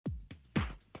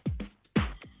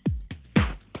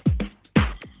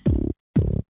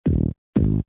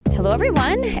Hello,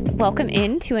 everyone. Welcome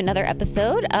into another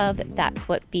episode of That's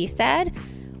What B Said.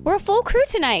 We're a full crew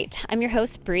tonight. I'm your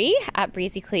host, Bree, at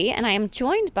Breezy Clee, and I am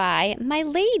joined by my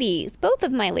ladies, both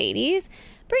of my ladies.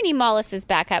 Brittany Mollis is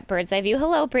back at Bird's Eye View.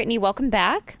 Hello, Brittany. Welcome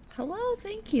back. Hello.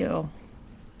 Thank you.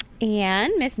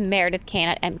 And Miss Meredith Kane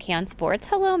at MK on Sports.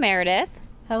 Hello, Meredith.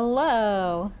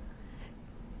 Hello.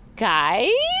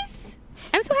 Guys,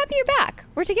 I'm so happy you're back.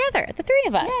 We're together, the three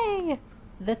of us. Yay.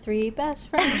 The three best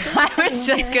friends. I was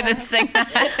just going to sing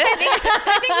that.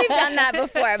 I think we've done that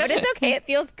before, but it's okay. It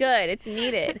feels good. It's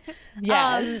needed.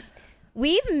 Yes.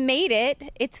 We've made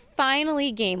it. It's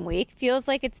finally game week. Feels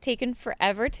like it's taken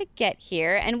forever to get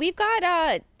here. And we've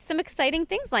got some exciting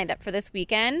things lined up for this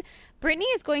weekend. Brittany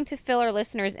is going to fill our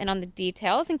listeners in on the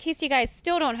details in case you guys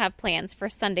still don't have plans for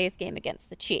Sunday's game against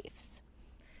the Chiefs.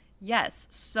 Yes.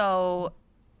 So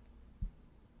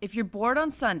if you're bored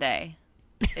on Sunday,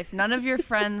 if none of your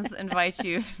friends invite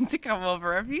you to come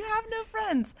over, if you have no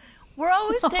friends, we're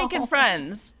always taking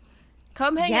friends.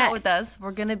 Come hang out with us.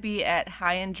 We're going to be at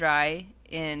High and Dry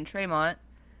in Tremont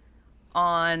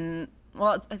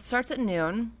it starts at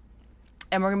noon,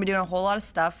 and we're going to be doing a whole lot of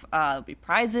stuff. There'll be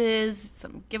prizes,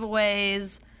 some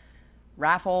giveaways,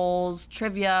 raffles,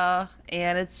 trivia,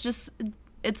 and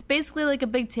it's basically like a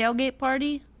big tailgate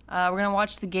party. We're going to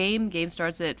watch the game. Game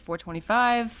starts at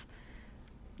 4:25.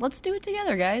 Let's do it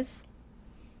together, guys.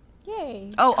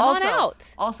 Yay. Oh, Come on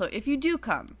out. Also, if you do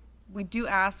come, we do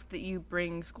ask that you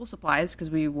bring school supplies because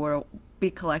we will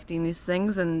be collecting these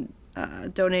things and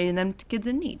donating them to kids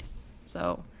in need.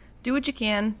 So do what you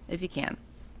can if you can.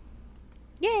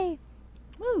 Yay.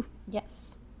 Woo.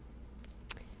 Yes.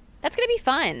 That's going to be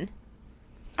fun.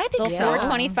 I think The so.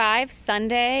 4:25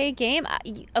 Sunday game.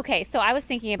 Okay, so I was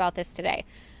thinking about this today.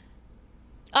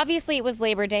 Obviously, it was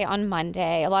Labor Day on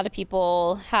Monday. A lot of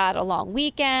people had a long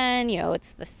weekend. You know,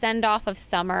 it's the send-off of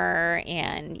summer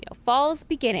and, fall's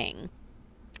beginning.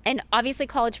 And obviously,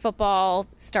 college football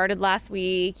started last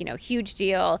week, huge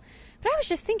deal. But I was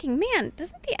just thinking, man,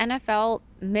 doesn't the NFL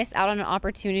miss out on an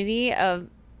opportunity of,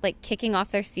 kicking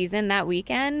off their season that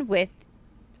weekend with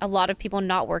a lot of people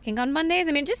not working on Mondays?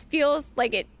 I mean, it just feels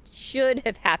like it should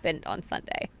have happened on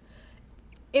Sunday.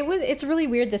 It's really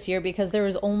weird this year because there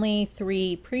was only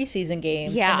 3 preseason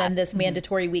games and then this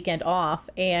mandatory weekend off.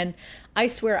 And I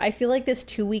swear, I feel like this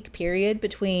 2-week period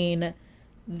between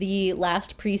the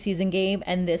last preseason game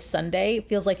and this Sunday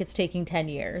feels like it's taking 10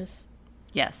 years.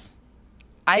 Yes.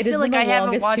 I feel like I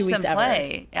haven't watched them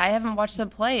play. Ever. I haven't watched them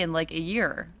play in a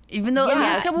year. Even though it was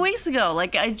just a couple weeks ago.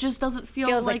 It just doesn't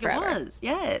feel like it was.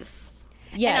 Yes.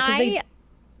 Yeah, and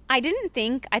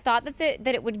I thought that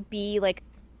it would be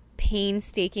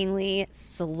painstakingly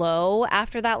slow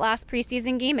after that last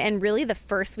preseason game, and really the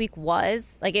first week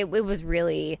was it was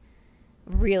really,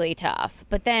 really tough.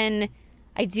 But then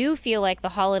I do feel like the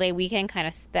holiday weekend kind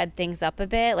of sped things up a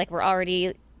bit. We're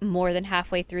already more than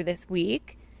halfway through this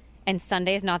week and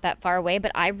Sunday's not that far away,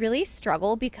 but I really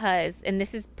struggle because, and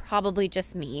this is probably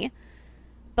just me,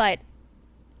 but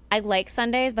I like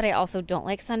Sundays, but I also don't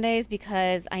like Sundays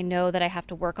because I know that I have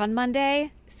to work on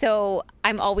Monday. So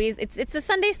I'm always, it's the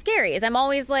Sunday scaries. I'm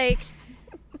always like,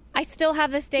 I still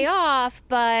have this day off,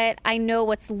 but I know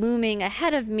what's looming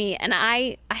ahead of me. And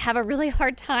I have a really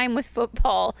hard time with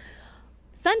football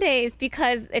Sundays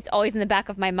because it's always in the back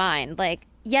of my mind.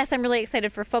 Yes, I'm really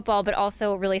excited for football, but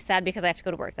also really sad because I have to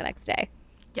go to work the next day.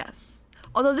 Yes.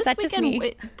 Although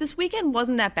this weekend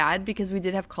wasn't that bad because we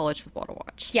did have college football to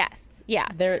watch. Yes. Yeah.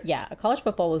 College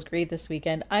football was great this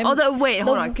weekend. Hold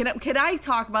on. Can I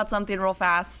talk about something real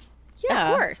fast?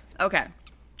 Yeah. Of course. Okay.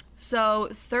 So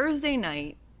Thursday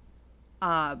night,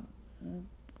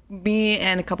 me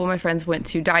and a couple of my friends went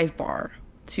to Dive Bar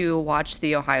to watch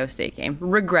the Ohio State game.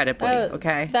 Regrettably,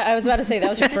 okay? I was about to say, that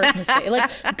was your first mistake.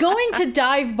 Going to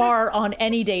Dive Bar on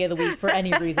any day of the week for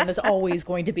any reason is always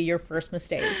going to be your first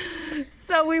mistake.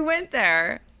 So we went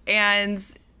there, and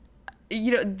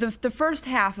the first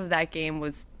half of that game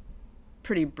was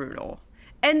pretty brutal.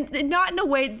 And not in a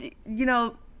way,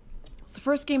 it's the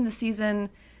first game of the season.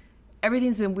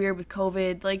 Everything's been weird with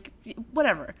COVID,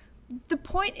 whatever. The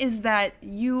point is that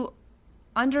you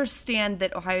understand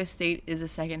that Ohio State is a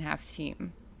second half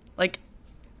team.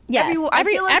 Yes,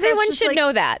 everyone should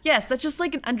know that. Yes, that's just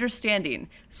an understanding.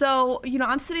 So,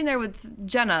 I'm sitting there with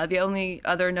Jenna, the only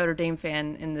other Notre Dame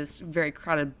fan in this very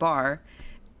crowded bar,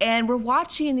 and we're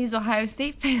watching these Ohio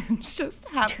State fans just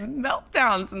have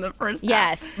meltdowns in the first half.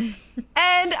 Yes.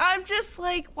 And I'm just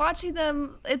watching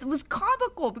them. It was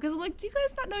comical because I'm do you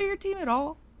guys not know your team at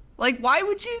all? Why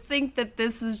would you think that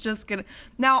this is just going to...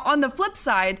 Now, on the flip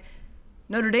side,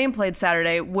 Notre Dame played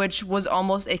Saturday, which was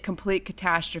almost a complete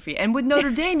catastrophe. And with Notre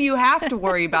Dame, you have to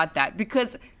worry about that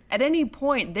because at any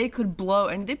point they could blow,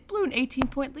 and they blew an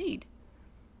 18-point lead.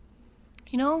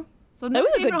 You know, so that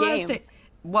was a good game.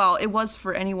 Well, it was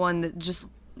for anyone that just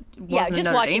wasn't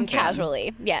just watching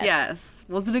casually. Yes. Yes.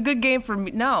 Was it a good game for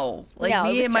me? No. Like no,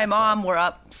 me and my mom were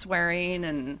up swearing,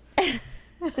 and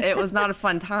it was not a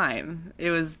fun time.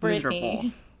 It was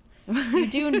Brittany, miserable. You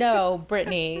do know,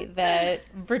 Brittany, that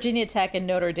Virginia Tech and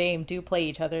Notre Dame do play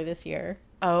each other this year.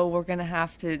 Oh, we're gonna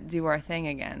have to do our thing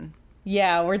again.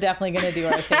 Yeah, we're definitely gonna do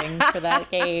our thing for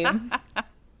that game.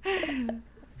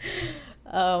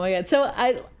 Oh my god. So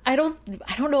I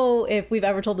don't know if we've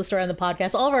ever told the story on the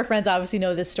podcast. All of our friends obviously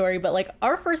know this story, but like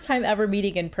our first time ever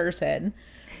meeting in person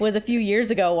was a few years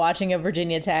ago watching a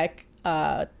Virginia Tech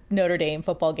Notre Dame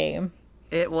football game.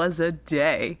 It was a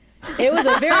day. It was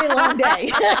a very long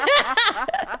day.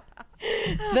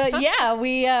 But yeah,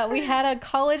 we had a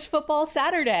college football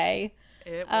Saturday.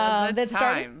 It was a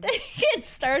time. It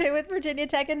started with Virginia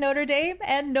Tech and Notre Dame,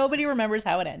 and nobody remembers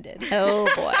how it ended. Oh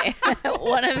boy,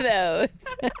 one of those.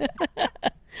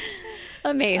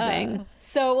 Amazing.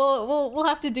 So we'll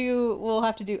have to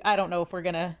do. I don't know if we're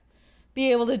gonna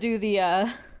be able to do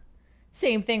the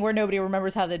same thing where nobody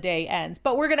remembers how the day ends,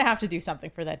 but we're gonna have to do something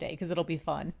for that day because it'll be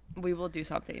fun. We will do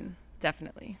something,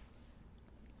 definitely.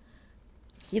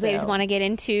 You ladies want to get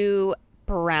into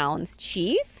Browns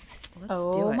Chiefs? Let's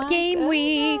do it. Game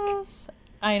week.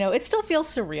 I know. It still feels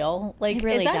surreal. Like, it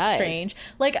really is that does. strange?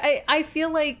 Like, I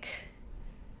feel like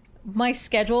my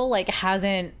schedule, like,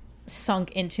 hasn't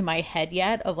sunk into my head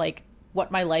yet of, like,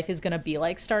 what my life is going to be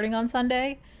like starting on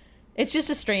Sunday. It's just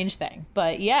a strange thing.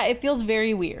 But, yeah, it feels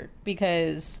very weird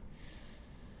because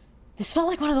this felt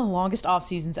like one of the longest off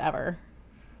seasons ever.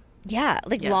 Yeah,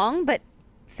 like long but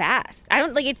fast.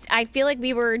 I feel like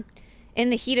we were in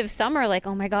the heat of summer, like,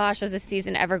 oh my gosh, is this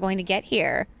season ever going to get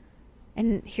here?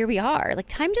 And here we are. Like,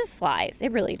 time just flies.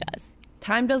 It really does.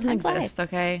 Time doesn't exist,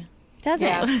 okay? Doesn't.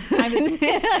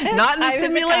 Yeah. Not in the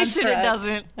simulation, it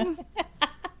doesn't.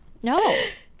 No.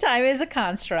 Time is a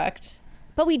construct.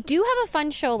 But we do have a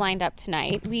fun show lined up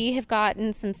tonight. We have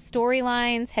gotten some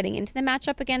storylines heading into the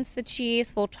matchup against the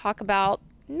Chiefs. We'll talk about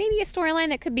maybe a storyline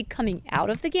that could be coming out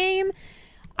of the game.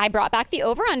 I brought back the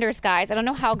over-unders, guys. I don't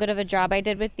know how good of a job I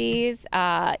did with these.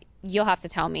 You'll have to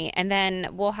tell me. And then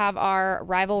we'll have our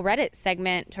rival Reddit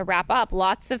segment to wrap up.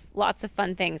 Lots of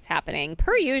fun things happening,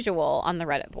 per usual, on the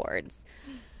Reddit boards.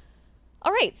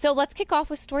 All right, so let's kick off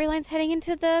with storylines heading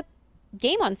into the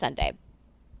game on Sunday.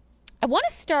 I want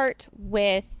to start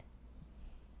with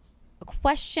a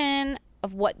question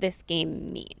of what this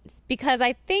game means, because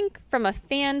I think from a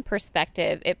fan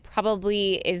perspective, it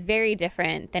probably is very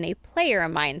different than a player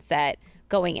mindset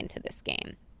going into this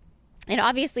game. And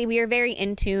obviously we are very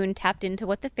in tune, tapped into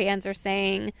what the fans are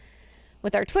saying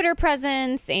with our Twitter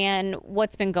presence and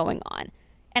what's been going on.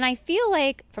 And I feel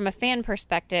like from a fan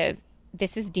perspective,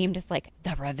 this is deemed as like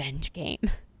the revenge game.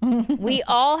 We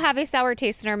all have a sour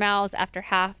taste in our mouths after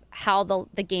how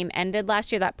the game ended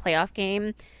last year, that playoff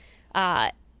game.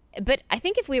 But I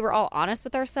think if we were all honest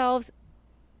with ourselves,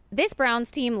 this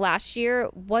Browns team last year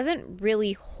wasn't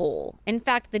really whole. In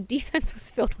fact, the defense was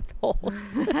filled with holes.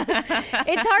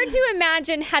 It's hard to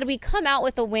imagine, had we come out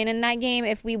with a win in that game,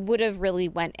 if we would have really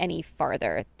went any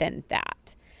farther than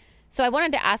that. So I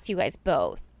wanted to ask you guys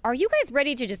both, are you guys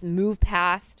ready to just move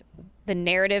past the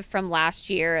narrative from last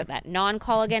year, that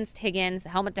non-call against Higgins, the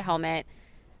helmet to helmet,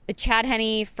 the Chad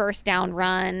Henne first down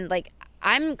run? Like,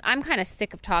 I'm kind of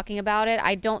sick of talking about it.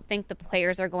 I don't think the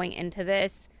players are going into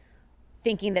this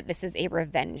thinking that this is a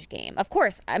revenge game. Of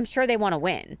course, I'm sure they want to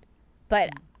win,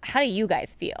 but how do you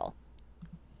guys feel?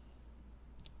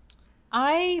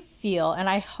 I feel, and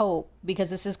I hope,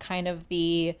 because this is kind of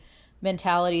the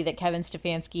mentality that Kevin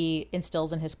Stefanski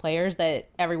instills in his players, that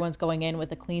everyone's going in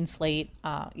with a clean slate.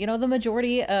 The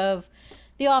majority of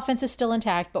the offense is still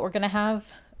intact, but we're going to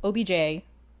have OBJ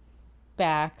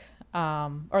back.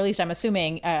 Or at least I'm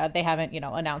assuming they haven't,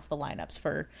 announced the lineups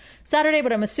for Saturday,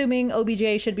 but I'm assuming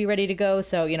OBJ should be ready to go.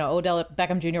 So, Odell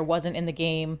Beckham Jr. wasn't in the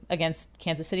game against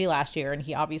Kansas City last year, and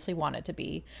he obviously wanted to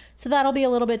be. So that'll be a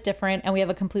little bit different, and we have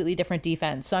a completely different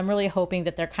defense. So I'm really hoping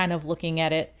that they're kind of looking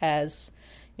at it as,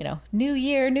 new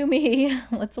year, new me.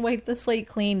 Let's wipe the slate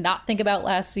clean, not think about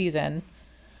last season.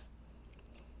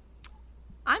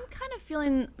 I'm kind of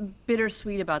feeling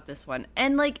bittersweet about this one.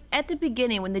 And, at the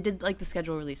beginning, when they did, the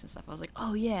schedule release and stuff, I was like,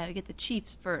 oh, yeah, we get the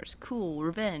Chiefs first. Cool,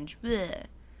 revenge. Bleh.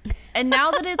 And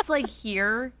now that it's,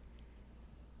 here,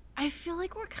 I feel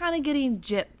like we're kind of getting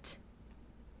gypped.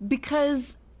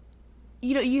 Because,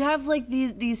 you have,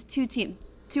 these two teams,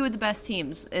 two of the best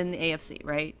teams in the AFC,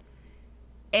 right?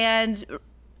 And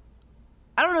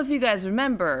I don't know if you guys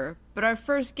remember, but our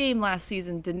first game last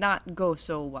season did not go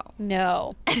so well.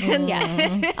 No.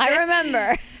 Yes, I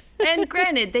remember. And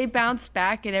granted, they bounced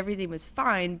back and everything was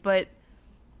fine, but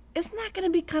isn't that going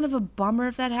to be kind of a bummer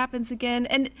if that happens again?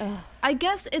 And I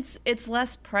guess it's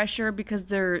less pressure because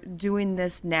they're doing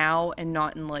this now and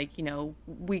not in like,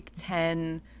 week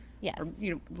 10 Yes.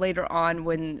 or, later on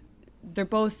when they're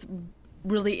both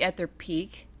really at their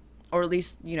peak, or at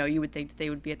least, you would think that they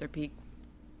would be at their peak.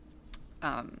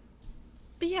 But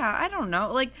yeah, I don't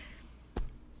know. Like,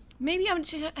 maybe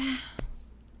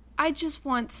I just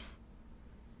want,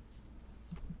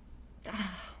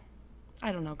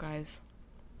 I don't know, guys.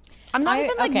 I'm not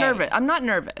even nervous. I'm not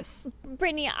nervous.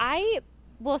 Brittany, I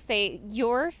will say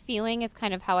your feeling is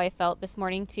kind of how I felt this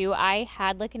morning too. I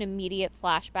had like an immediate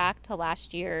flashback to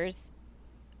last year's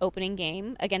opening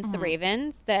game against the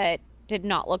Ravens that did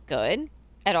not look good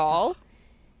at all.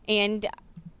 And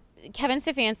Kevin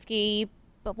Stefanski,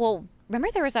 remember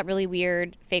there was that really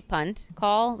weird fake punt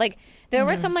call? Like, there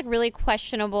were some, like, really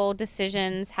questionable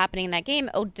decisions happening in that game.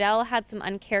 Odell had some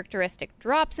uncharacteristic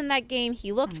drops in that game.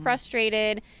 He looked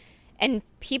frustrated. And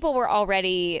people were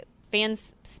already,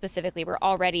 fans specifically, were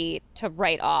already to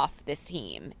write off this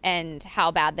team and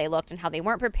how bad they looked and how they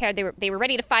weren't prepared. They were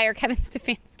ready to fire Kevin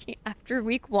Stefanski after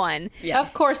week 1. Yes.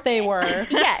 Of course they were.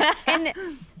 Yes. And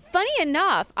funny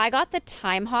enough, I got the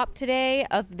time hop today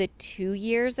of the 2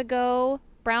 years ago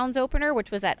Browns opener, which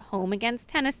was at home against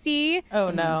Tennessee. Oh,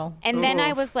 no. And then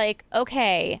I was like,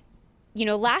 okay,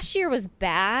 last year was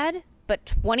bad, but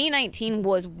 2019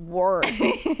 was worse.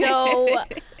 So,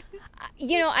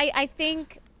 I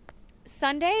think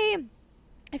Sunday,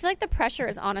 I feel like the pressure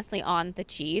is honestly on the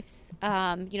Chiefs.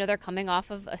 They're coming off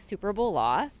of a Super Bowl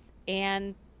loss,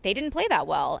 and they didn't play that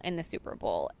well in the Super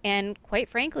Bowl. And quite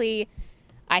frankly,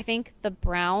 I think the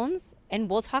Browns, and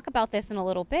we'll talk about this in a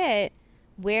little bit,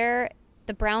 where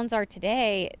the Browns are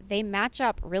today, they match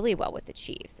up really well with the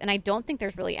Chiefs. And I don't think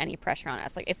there's really any pressure on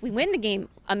us. Like, if we win the game,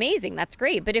 amazing, that's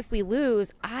great. But if we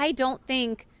lose, I don't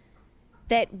think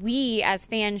that we as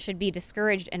fans should be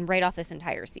discouraged and write off this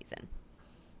entire season.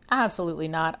 Absolutely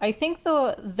not. I think,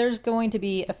 though, there's going to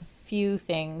be a few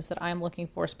things that I'm looking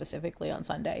for specifically on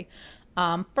Sunday.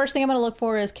 First thing I'm going to look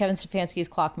for is Kevin Stefanski's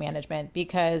clock management,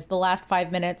 because the last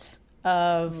 5 minutes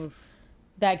of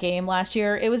that game last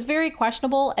year, it was very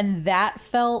questionable, and that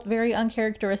felt very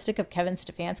uncharacteristic of Kevin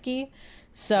Stefanski.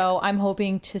 So I'm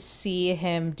hoping to see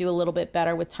him do a little bit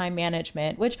better with time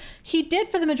management, which he did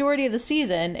for the majority of the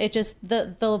season. It just,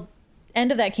 the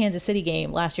end of that Kansas City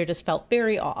game last year just felt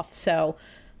very off. So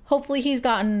hopefully he's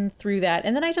gotten through that.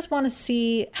 And then I just want to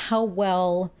see how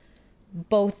well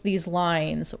both these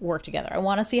lines work together. I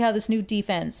want to see how this new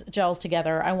defense gels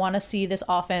together. I want to see this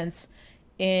offense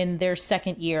in their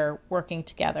second year working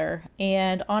together.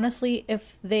 And honestly,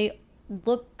 if they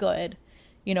look good,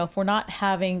 if we're not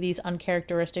having these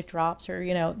uncharacteristic drops, or,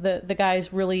 the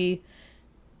guys really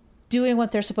doing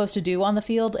what they're supposed to do on the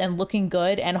field and looking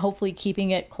good and hopefully keeping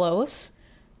it close,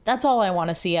 that's all I want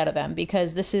to see out of them,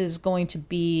 because this is going to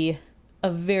be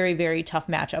a very, very tough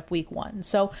matchup week 1.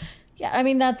 So yeah, I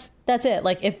mean, that's it.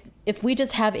 Like, if we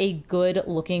just have a good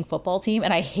looking football team,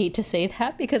 and I hate to say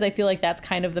that because I feel like that's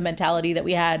kind of the mentality that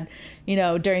we had,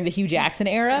 during the Hugh Jackson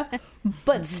era,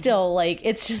 but still, like,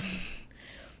 it's just,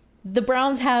 the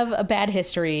Browns have a bad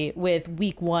history with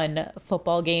week 1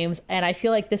 football games. And I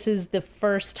feel like this is the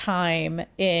first time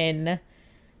in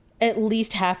at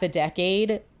least half a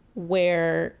decade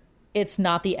where it's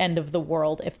not the end of the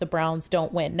world if the Browns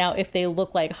don't win. Now, if they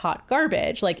look like hot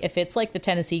garbage, like if it's like the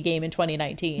Tennessee game in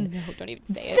 2019, no, don't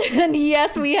even say it. Then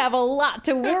yes, we have a lot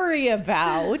to worry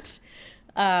about.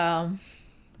 But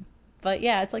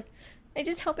yeah, it's like, I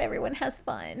just hope everyone has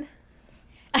fun.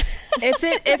 If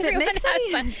it makes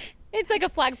fun. It's like a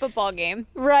flag football game,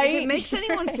 right? If it makes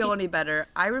anyone feel any better,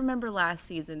 I remember last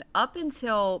season, up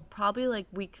until probably like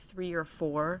week 3 or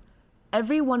 4,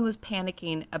 everyone was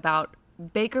panicking about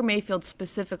Baker Mayfield,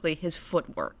 specifically his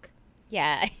footwork.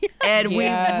 Yeah. And we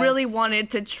really wanted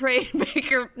to trade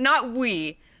Baker, not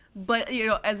we, but,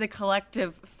 as a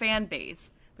collective fan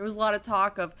base. There was a lot of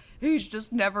talk of, he's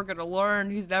just never going to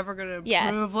learn. He's never going to improve.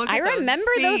 Yes. Look at I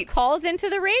remember those calls into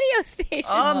the radio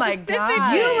station. Oh, my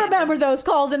God. You remember those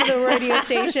calls into the radio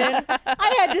station.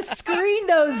 I had to screen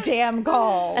those damn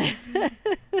calls.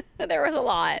 There was a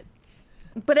lot.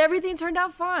 But everything turned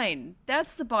out fine.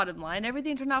 That's the bottom line.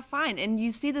 Everything turned out fine. And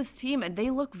you see this team, and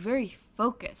they look very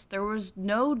focused. There was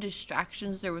no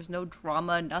distractions. There was no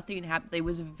drama. Nothing happened.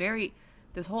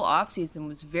 This whole offseason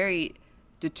was very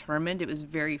determined. It was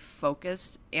very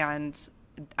focused. And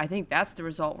I think that's the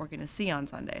result we're going to see on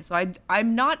Sunday. So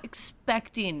I'm not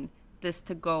expecting this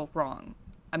to go wrong.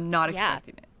 I'm not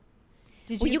expecting it.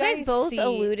 Did you guys both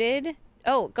alluded?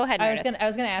 Oh, go ahead, Meredith. I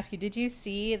was gonna ask you. Did you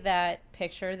see that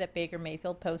picture that Baker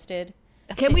Mayfield posted?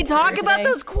 Can we talk about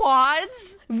those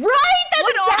quads? Right, that's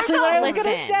exactly what I was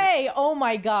Listen. gonna say. Oh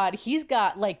my god, he's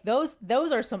got like those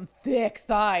are some thick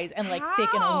thighs and like thick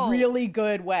in a really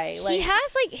good way. Like He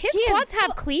has like his quads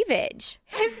have cleavage.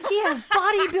 he has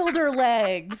bodybuilder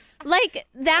legs. Like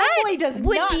that Boy does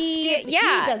would not be skip,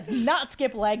 yeah. He does not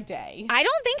skip leg day. I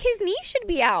don't think his knees should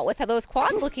be out with those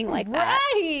quads looking like that.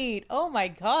 Right. Oh my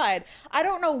god. I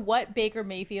don't know what Baker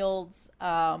Mayfield's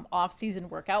off-season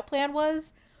workout plan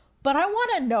was, but I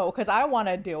want to know because I want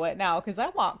to do it now because I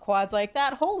want quads like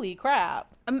that. Holy crap.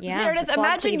 Yeah, Meredith, the quad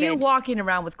imagine you cleavage. walking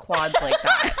around with quads like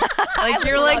that. Like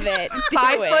you're love like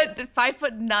it. Do 5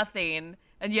 foot nothing,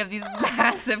 and you have these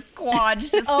massive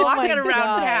quads just Oh walking my around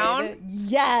God. town.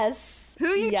 Yes. Who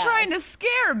are you Yes. trying to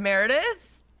scare,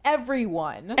 Meredith?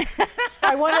 Everyone.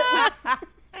 I want to.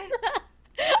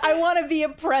 I want to be a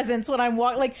presence when I'm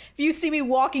walking. Like, if you see me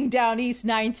walking down East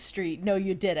 9th Street, no,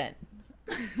 you didn't.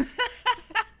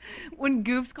 When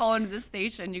Goofs call into the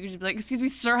station, you can just be like, "Excuse me,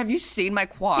 sir, have you seen my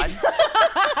quads?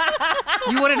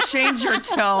 You want to change your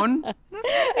tone?"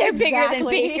 They're bigger than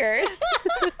Exactly. Baker's.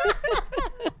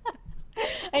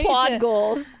 I need Quad to-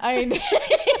 goals.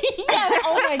 Yes.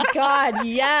 Oh my God.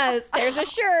 Yes. There's a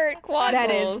shirt. Quad That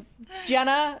goals. is.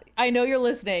 Jenna, I know you're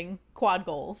listening. Quad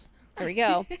goals. There we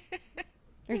go.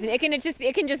 It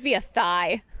can just be a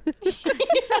thigh.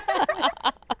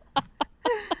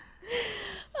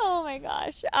 Oh my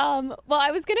gosh. Well, I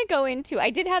was going to go into, I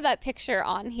did have that picture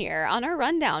on here on our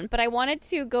rundown, but I wanted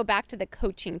to go back to the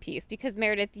coaching piece because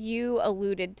Meredith, you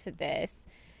alluded to this.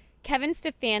 Kevin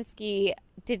Stefanski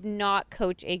did not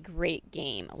coach a great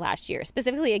game last year,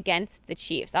 specifically against the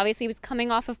Chiefs. Obviously, he was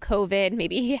coming off of COVID.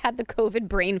 Maybe he had the COVID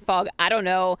brain fog. I don't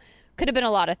know. Could have been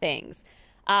a lot of things.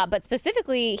 But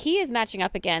specifically, he is matching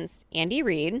up against Andy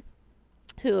Reid,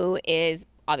 who is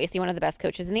obviously one of the best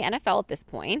coaches in the NFL at this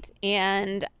point.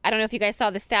 And I don't know if you guys saw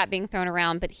the stat being thrown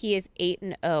around, but he is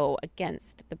 8-0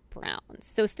 against the Browns.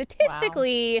 So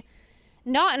statistically,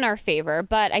 not in our favor.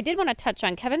 But I did want to touch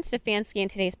on Kevin Stefanski in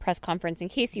today's press conference, in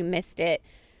case you missed it,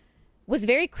 was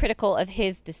very critical of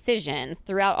his decisions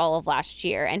throughout all of last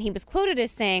year. And he was quoted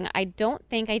as saying, "I don't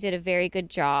think I did a very good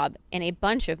job in a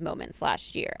bunch of moments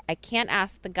last year. I can't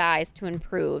ask the guys to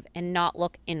improve and not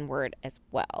look inward as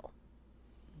well."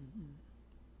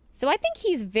 So I think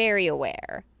he's very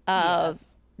aware of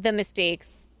the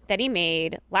mistakes that he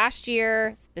made last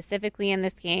year, specifically in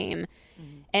this game.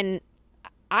 And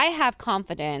I have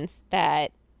confidence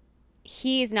that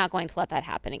he's not going to let that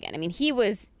happen again. I mean, he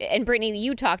was, and Brittany,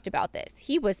 you talked about this,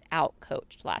 he was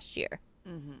out-coached last year.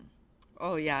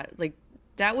 Oh yeah, like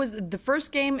that was the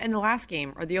first game and the last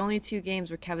game are the only two games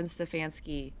where Kevin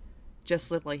Stefanski just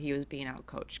looked like he was being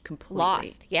outcoached completely.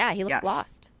 Lost. Yeah, he looked Yes.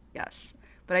 lost. Yes,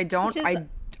 but I don't. Which is-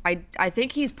 I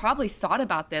think he's probably thought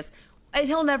about this, and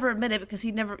he'll never admit it because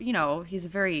he never. He's a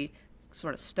very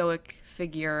sort of stoic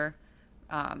figure.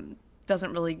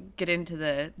 Doesn't really get into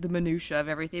the minutia of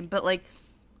everything, but like,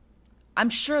 I'm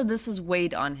sure this has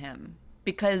weighed on him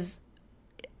because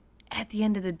at the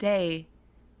end of the day,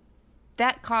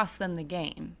 that cost them the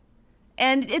game.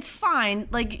 And it's fine.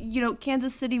 Like,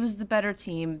 Kansas City was the better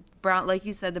team. Like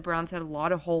you said, the Browns had a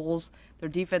lot of holes. Their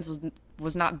defense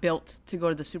was not built to go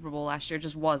to the Super Bowl last year. It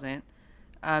just wasn't.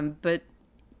 But,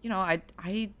 I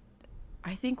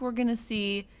think we're going to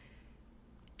see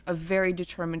a very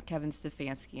determined Kevin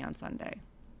Stefanski on Sunday.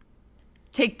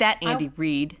 Take that, Andy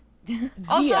Reid.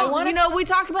 Also, we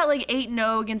talk about like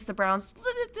 8-0 against the Browns.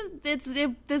 This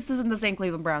isn't the same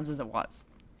Cleveland Browns as it was.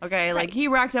 Okay, like he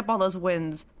racked up all those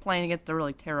wins playing against a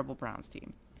really terrible Browns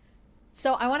team.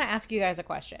 So I want to ask you guys a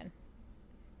question.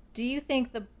 Do you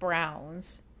think the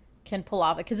Browns can pull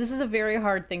off, because this is a very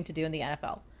hard thing to do in the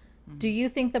NFL. Do you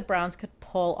think the Browns could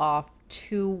pull off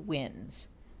 2 wins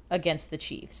against the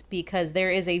Chiefs? Because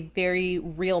there is a very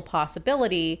real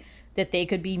possibility that they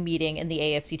could be meeting in the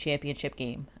AFC Championship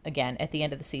game again at the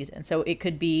end of the season. So it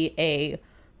could be a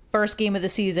first game of the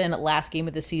season, last game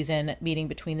of the season meeting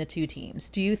between the two teams.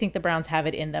 Do you think the Browns have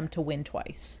it in them to win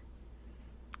twice?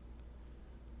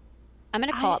 I'm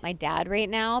going to call up my dad right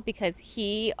now because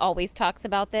he always talks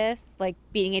about this. Like,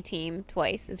 beating a team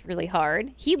twice is really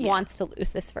hard. He wants to lose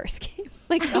this first game.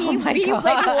 Like, he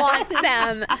wants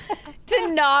them to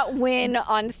not win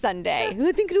on Sunday.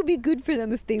 I think it'll be good for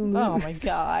them if they lose. Oh, my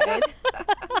God.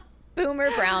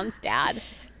 Boomer Brown's dad.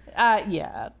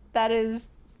 Yeah,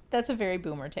 that's a very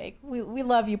boomer take. We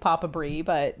love you, Papa Bree,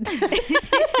 but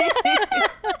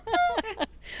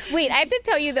Wait, I have to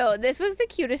tell you though, this was the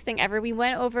cutest thing ever. We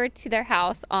went over to their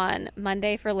house on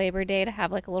Monday for Labor Day to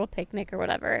have like a little picnic or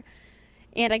whatever.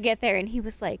 And I get there and he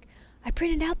was like, I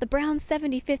printed out the Browns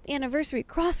 75th anniversary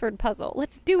crossword puzzle.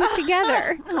 Let's do it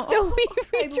together. So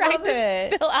we tried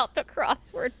to fill out the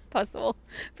crossword puzzle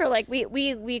for like,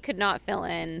 we could not fill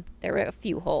in. There were a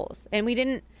few holes. And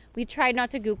we tried not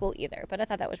to Google either, but I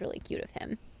thought that was really cute of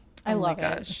him. I love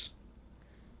it.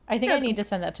 I think I need to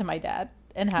send that to my dad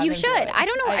and have you him should. do it. I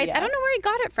don't know. I don't know where he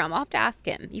got it from. I'll have to ask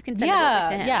him. You can send it over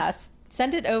to him. Yes.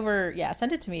 Send it over. Yeah,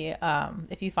 send it to me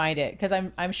if you find it, because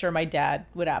I'm sure my dad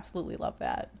would absolutely love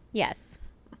that. Yes.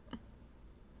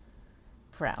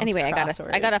 Browns anyway, I got us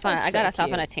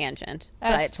off on a tangent.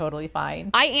 That's totally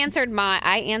fine. I answered.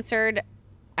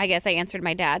 I guess I answered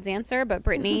my dad's answer, but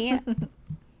Brittany,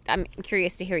 I'm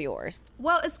curious to hear yours.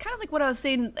 Well, it's kind of like what I was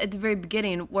saying at the very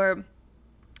beginning, where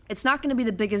it's not going to be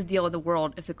the biggest deal in the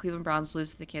world if the Cleveland Browns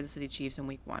lose to the Kansas City Chiefs in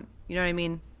Week 1. You know what I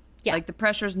mean? Yeah. Like, the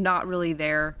pressure's not really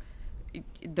there.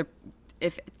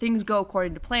 If things go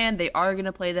according to plan, they are going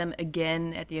to play them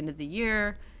again at the end of the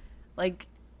year. Like,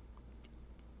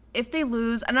 if they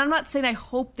lose, and I'm not saying I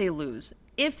hope they lose,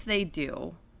 if they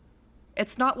do,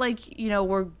 it's not like,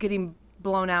 we're getting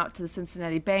blown out to the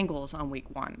Cincinnati Bengals on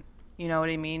Week 1. You know what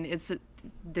I mean?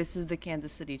 This is the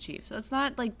Kansas City Chiefs. So it's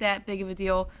not like that big of a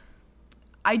deal.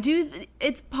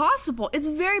 It's possible. It's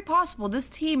very possible. This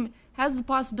team has the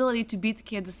possibility to beat the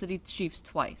Kansas City Chiefs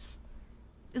twice.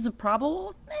 Is it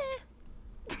probable?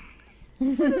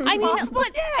 I mean,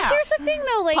 but here's the thing,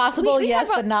 though. Like, possible, yes,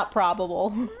 but not probable.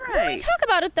 Right. We talk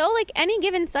about it, though. Like, any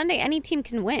given Sunday, any team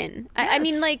can win. Yes. I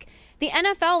mean, like, the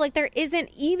NFL, like, there isn't,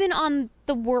 even on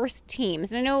the worst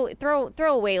teams, and I know,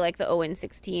 throw away, like, the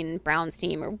 0-16 Browns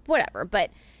team or whatever, but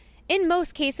in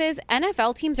most cases,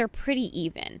 NFL teams are pretty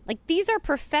even. Like, these are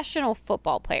professional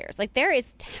football players. Like, there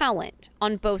is talent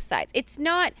on both sides. It's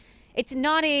not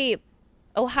a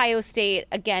Ohio State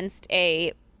against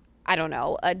a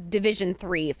Division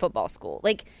III football school.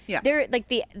 Like, they're like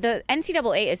the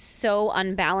NCAA is so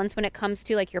unbalanced when it comes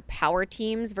to like your power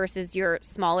teams versus your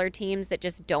smaller teams that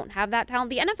just don't have that talent.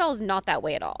 The NFL is not that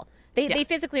way at all. They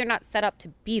physically are not set up to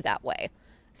be that way.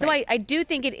 So right. I do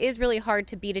think it is really hard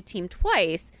to beat a team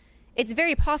twice. It's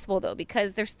very possible though,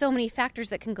 because there's so many factors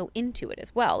that can go into it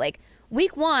as well. Like,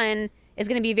 Week 1 is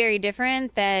going to be very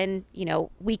different than,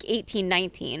 Week 18,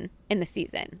 19 in the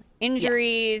season.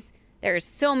 Injuries. Yeah. There's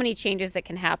so many changes that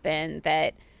can happen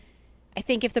that I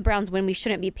think if the Browns win, we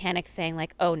shouldn't be panicked saying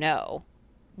like, oh no,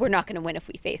 we're not going to win if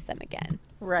we face them again.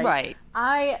 Right.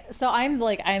 I'm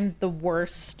the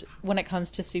worst when it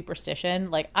comes to superstition.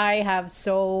 Like, I have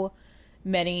so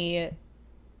many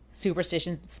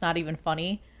superstitions. It's not even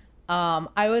funny.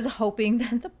 I was hoping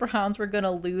that the Browns were going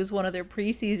to lose one of their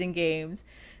preseason games,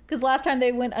 because last time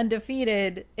they went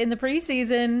undefeated in the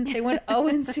preseason, they went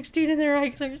 0-16 in their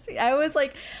regular season. I was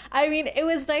like, it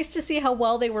was nice to see how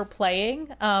well they were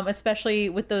playing, especially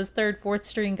with those third, fourth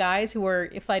string guys who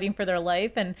were fighting for their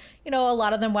life. And, a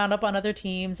lot of them wound up on other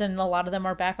teams, and a lot of them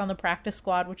are back on the practice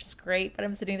squad, which is great. But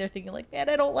I'm sitting there thinking like, man,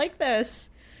 I don't like this.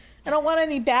 I don't want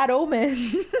any bad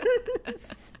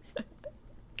omens.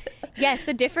 Yes,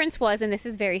 the difference was, and this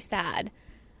is very sad,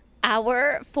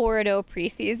 our 4-0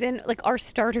 preseason, like, our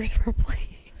starters were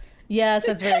playing. Yes,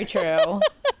 that's very true.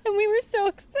 And we were so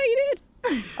excited.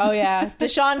 Oh, yeah.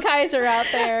 Deshaun Kaiser out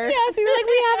there. Yes, we were like,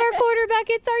 we have our quarterback.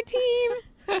 It's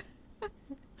our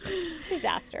team.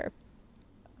 Disaster.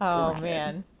 Oh,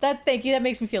 man. Thank you. That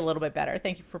makes me feel a little bit better.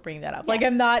 Thank you for bringing that up. Yes. Like,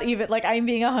 I'm not even, like, I'm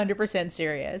being 100%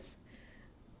 serious.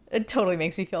 It totally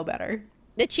makes me feel better.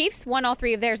 The Chiefs won all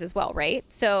 3 of theirs as well, right?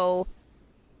 So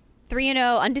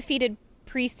 3-0, undefeated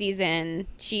preseason,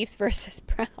 Chiefs versus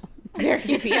Browns. There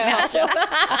you go.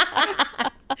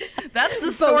 That's the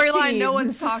storyline no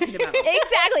one's talking about.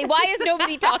 Exactly. Why is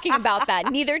nobody talking about that?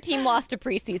 Neither team lost a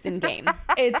preseason game.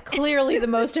 It's clearly the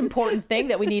most important thing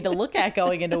that we need to look at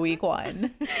going into Week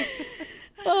 1.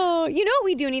 Oh, you know what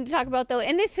we do need to talk about, though?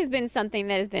 And this has been something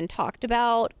that has been talked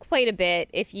about quite a bit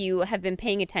if you have been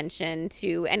paying attention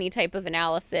to any type of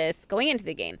analysis going into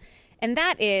the game. And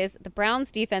that is the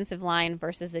Browns defensive line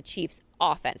versus the Chiefs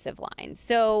offensive line.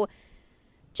 So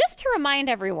just to remind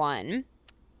everyone,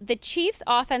 the Chiefs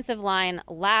offensive line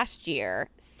last year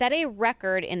set a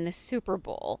record in the Super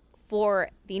Bowl for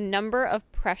the number of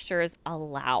pressures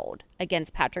allowed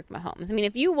against Patrick Mahomes. I mean,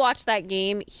 if you watch that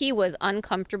game, he was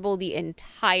uncomfortable the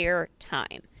entire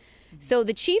time. So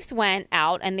the Chiefs went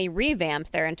out and they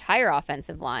revamped their entire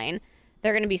offensive line.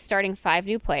 They're going to be starting 5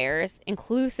 new players,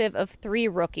 inclusive of 3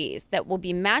 rookies that will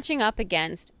be matching up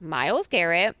against Myles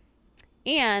Garrett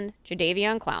and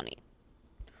Jadeveon Clowney.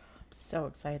 So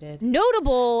excited.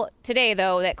 Notable today,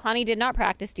 though, that Clowney did not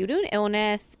practice due to an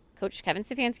illness. Coach Kevin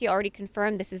Stefanski already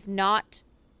confirmed this is not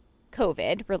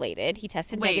COVID related. He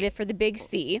tested negative for the Big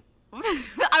C.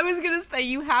 I was going to say,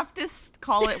 you have to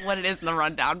call it what it is in the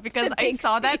rundown, because I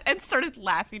saw that and started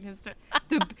laughing.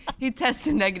 He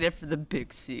tested negative for the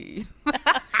Big C.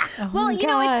 Well, you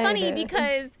know, it's funny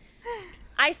because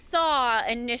I saw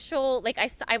initial, like I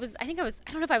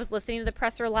don't know if I was listening to the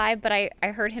presser live, but I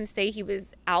heard him say he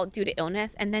was out due to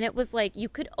illness. And then it was like, you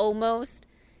could almost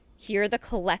hear the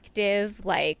collective,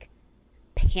 like,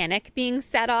 panic being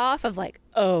set off of like,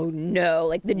 oh no,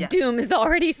 like the doom is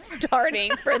already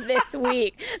starting for this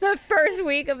week, the first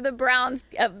week of the Browns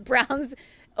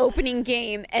opening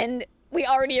game, and we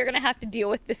already are going to have to deal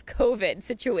with this COVID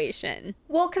situation.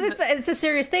 Well, because it's a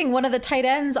serious thing. One of the tight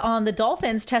ends on the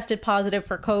Dolphins tested positive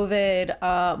for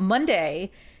COVID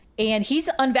Monday, and he's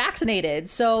unvaccinated,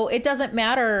 so it doesn't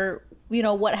matter, you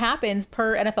know, what happens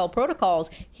per NFL protocols.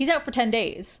 He's out for 10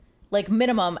 days. Like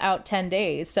minimum out 10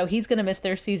 days. So he's going to miss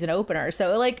their season opener.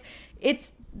 So like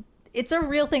it's a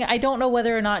real thing. I don't know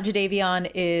whether or not Jadeveon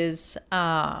is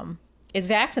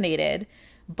vaccinated,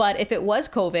 but if it was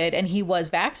COVID and he was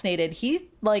vaccinated, he's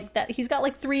got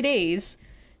like 3 days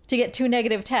to get 2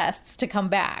 negative tests to come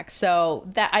back. So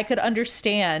that I could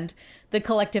understand the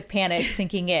collective panic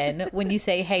sinking in when you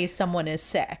say, hey, someone is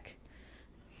sick.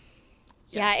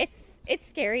 Yeah, it's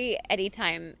scary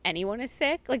anytime anyone is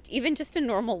sick, like even just in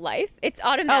normal life. It's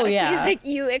automatically like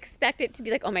you expect it to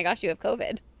be like, oh my gosh, you have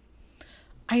COVID.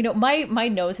 I know my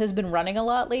nose has been running a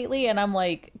lot lately, and I'm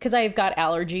like, because I've got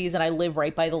allergies and I live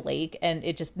right by the lake, and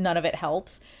it just, none of it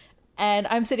helps. And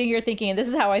I'm sitting here thinking, and this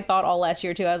is how I thought all last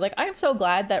year too, I was like, I'm so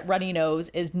glad that runny nose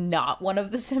is not one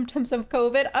of the symptoms of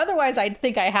COVID. Otherwise, I'd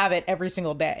think I have it every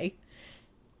single day.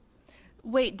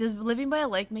 Wait, does living by a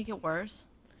lake make it worse?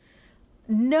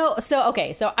 No. So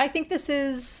I think this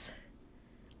is,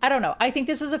 I don't know. I think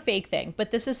this is a fake thing,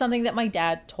 but this is something that my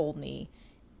dad told me,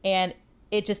 and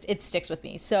it sticks with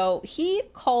me. So he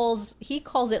calls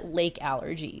it lake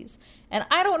allergies. And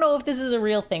I don't know if this is a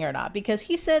real thing or not, because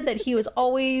he said that he was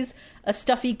always a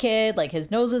stuffy kid, like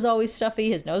his nose was always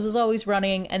stuffy, his nose was always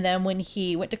running. And then when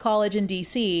he went to college in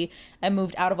DC and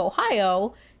moved out of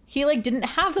Ohio, he like didn't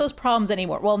have those problems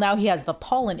anymore. Well, now he has the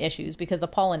pollen issues because the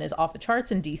pollen is off the charts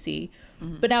in DC.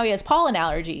 Mm-hmm. But now he has pollen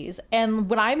allergies. And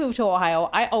when I moved to Ohio,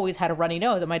 I always had a runny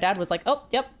nose. And my dad was like, oh,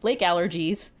 yep, lake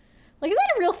allergies. Like, is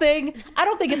that a real thing? I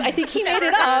don't think it's, I think he made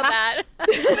it up.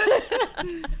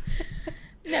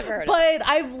 Never heard of it. But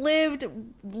I've lived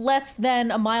less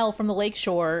than a mile from the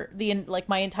lakeshore,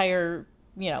 my entire,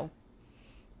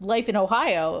 life in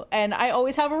Ohio, and I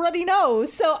always have a runny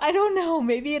nose. So I don't know.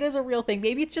 Maybe it is a real thing.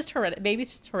 Maybe it's just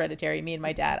hereditary. Me and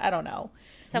my dad. I don't know.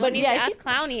 Someone needs to ask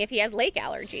Clowney if he has lake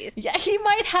allergies. Yeah, he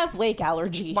might have lake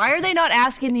allergies. Why are they not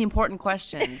asking the important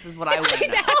questions? Is what I would know.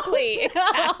 Exactly.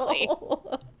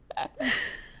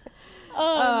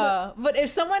 But if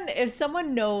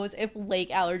someone knows if lake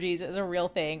allergies is a real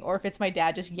thing, or if it's my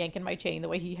dad just yanking my chain the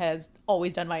way he has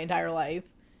always done my entire life,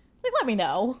 like, let me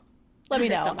know. Let me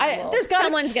know.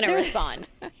 Someone's gonna respond.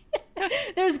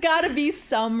 There's got to be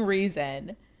some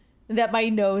reason that my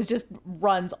nose just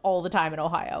runs all the time in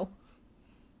Ohio.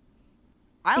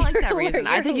 I like that reason.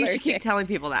 I think you should keep telling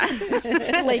people that.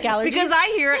 Lake allergies. Because I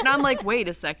hear it and I'm like, wait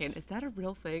a second, is that a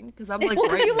real thing? Because I'm like,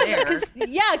 there.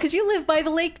 Because you live by the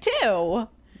lake too.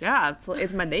 Yeah,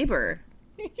 it's my neighbor.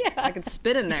 Yeah, I can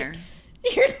spit in there.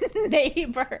 Your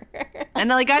neighbor. And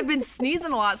like I've been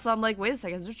sneezing a lot, so I'm like, wait a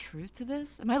second, is there truth to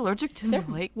this? Am I allergic to the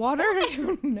lake water? I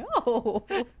don't know.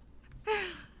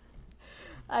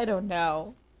 I don't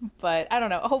know. But I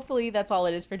don't know. Hopefully that's all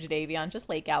it is for Jadeveon. Just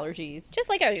lake allergies. Just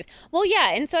like allergies. Well,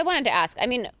 yeah. And so I wanted to ask, I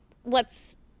mean,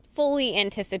 let's fully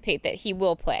anticipate that he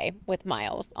will play with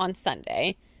Miles on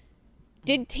Sunday.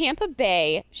 Did Tampa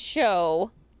Bay show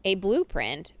a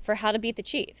blueprint for how to beat the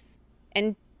Chiefs?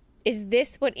 And is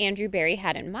this what Andrew Berry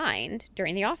had in mind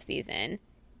during the offseason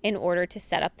in order to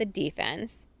set up the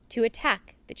defense to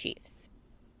attack the Chiefs?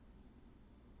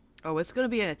 Oh, it's going to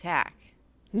be an attack.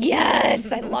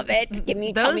 Yes, I love it.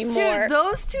 Tell me more.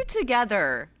 Those two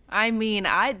together. I mean,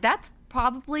 that's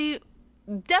probably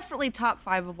definitely top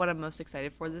 5 of what I'm most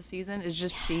excited for this season is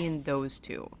just seeing those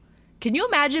two. Can you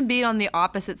imagine being on the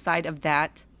opposite side of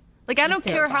that? Like, I don't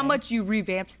care how much you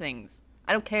revamped things.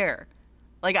 I don't care.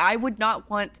 Like, I would not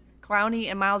want Clowney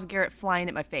and Myles Garrett flying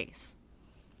at my face.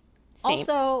 Same.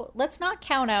 Also, let's not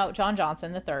count out John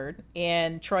Johnson III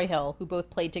and Troy Hill, who both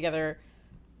played together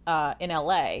in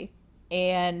LA.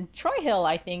 And Troy Hill,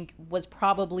 I think, was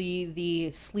probably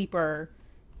the sleeper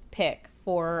pick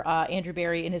for Andrew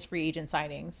Berry in his free agent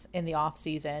signings in the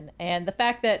offseason. And the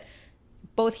fact that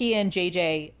both he and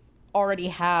JJ already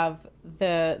have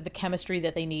the chemistry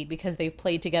that they need because they've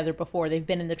played together before. They've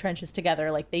been in the trenches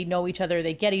together. Like, they know each other,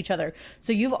 they get each other.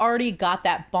 So you've already got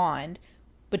that bond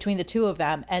between the two of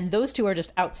them, and those two are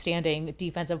just outstanding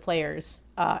defensive players.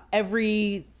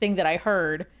 Everything that I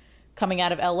heard coming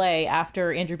out of LA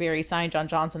after Andrew Barry signed John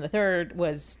Johnson III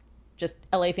was just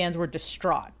LA fans were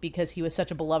distraught because he was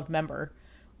such a beloved member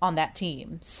on that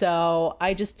team. So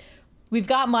we've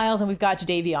got Miles and we've got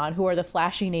Jadeveon, who are the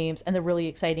flashy names and the really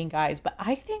exciting guys. But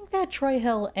I think that Troy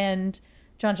Hill and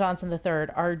John Johnson III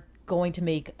are going to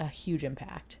make a huge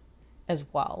impact as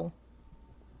well.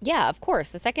 Yeah, of course.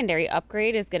 The secondary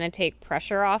upgrade is going to take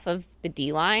pressure off of the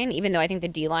D-line, even though I think the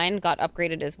D-line got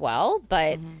upgraded as well.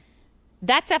 But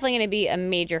that's definitely going to be a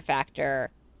major factor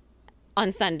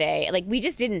on Sunday. Like, we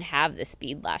just didn't have the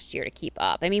speed last year to keep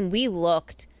up. I mean, we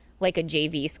looked like a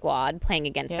JV squad playing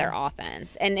against their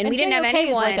offense. And we didn't have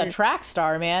anyone. Is like a track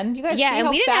star, man. You guys see and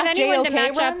how we didn't fast have anyone JOK to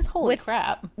match runs? up Holy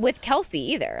crap. with Kelsey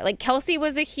either. Like, Kelsey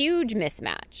was a huge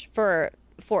mismatch for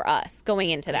us going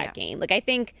into that game. Like, I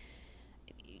think,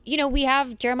 you know, we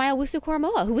have Jeremiah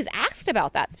Owusu-Koramoah, who was asked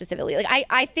about that specifically. Like,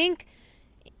 I think,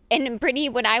 and Brittany,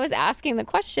 when I was asking the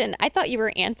question, I thought you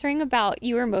were answering about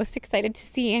you were most excited to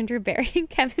see Andrew Barry and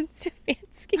Kevin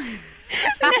Stefanski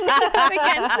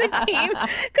against the team.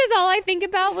 Because all I think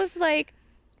about was, like,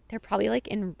 they're probably, like,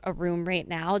 in a room right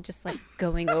now just, like,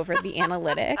 going over the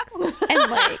analytics and,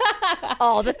 like,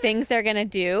 all the things they're going to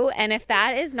do. And if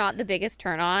that is not the biggest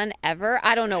turn on ever,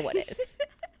 I don't know what is.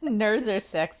 Nerds are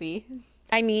sexy.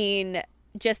 I mean,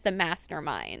 just the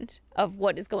mastermind of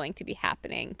what is going to be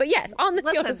happening. But yes, on the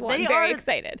field as well, I'm very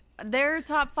excited. They're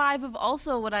top 5 of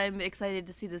also what I'm excited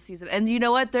to see this season. And you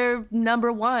know what? They're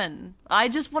number 1. I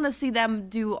just want to see them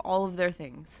do all of their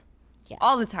things. Yes.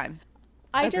 All the time.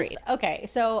 Okay,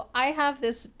 so I have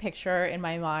this picture in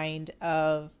my mind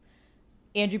of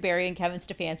Andrew Barry and Kevin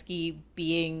Stefanski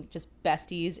being just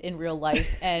besties in real life.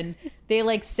 And they,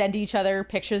 like, send each other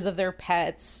pictures of their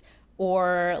pets,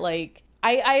 or, like,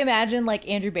 I imagine, like,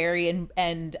 Andrew Barry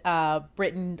and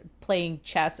Britton playing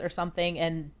chess or something,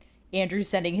 and Andrew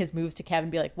sending his moves to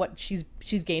Kevin, be like, "What? She's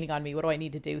gaining on me. What do I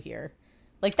need to do here?"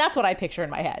 Like, that's what I picture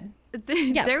in my head.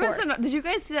 Yeah, Did you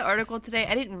guys see that article today?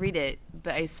 I didn't read it,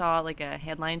 but I saw, like, a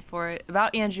headline for it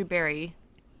about Andrew Barry,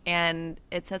 and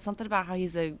it said something about how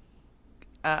he's a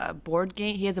board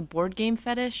game. He has a board game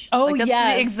fetish. Oh, like, that's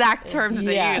yes. the exact term that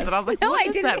they use, and I was like, No, "What I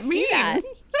does didn't that mean?" see that.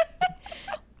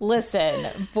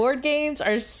 Listen, board games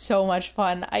are so much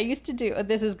fun. I used to do,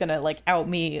 this is gonna, like, out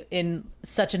me in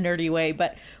such a nerdy way,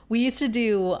 but we used to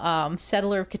do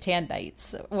Settler of Catan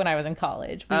nights when I was in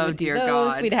college. We would do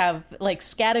those. God. We'd have, like,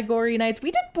 category nights. We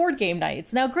did board game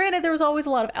nights. Now, granted, there was always a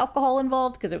lot of alcohol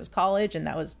involved because it was college and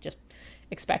that was just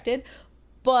expected.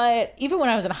 But even when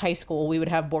I was in high school, we would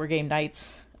have board game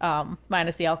nights,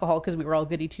 minus the alcohol, because we were all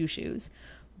goody two-shoes.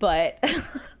 But,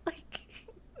 like,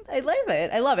 I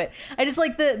love it. I just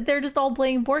like they're just all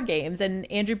playing board games, and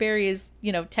Andrew Barry is,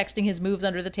 you know, texting his moves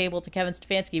under the table to Kevin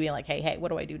Stefanski, being like, hey, what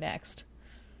do I do next?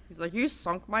 He's like, "You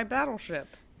sunk my battleship."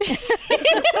 That's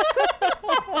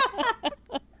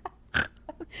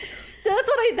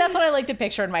what I like to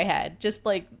picture in my head. Just,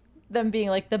 like, them being,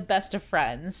 like, the best of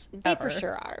friends. They ever. for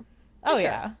sure are.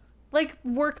 Yeah. Like,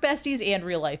 work besties and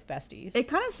real life besties. It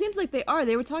kind of seems like they are.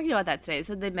 They were talking about that today. They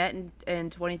said they met in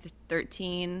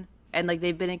 2013, and, like,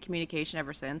 they've been in communication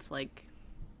ever since, like,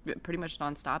 pretty much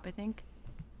nonstop, I think.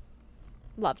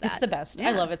 Love that. It's the best. Yeah.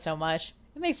 I love it so much.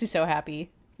 It makes me so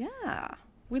happy. Yeah,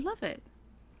 we love it.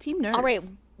 Team nerds. All right,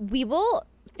 we will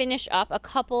finish up a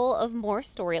couple of more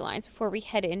storylines before we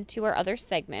head into our other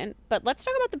segment, but let's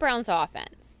talk about the Browns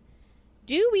offense.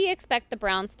 Do we expect the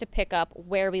Browns to pick up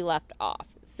where we left off?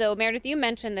 So, Meredith, you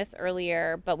mentioned this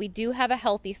earlier, but we do have a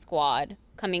healthy squad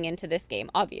coming into this game,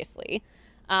 obviously.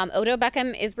 Odell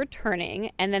Beckham is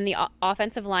returning, and then the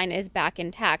offensive line is back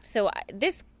intact. So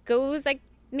this goes, like,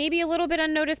 maybe a little bit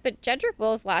unnoticed, but Jedrick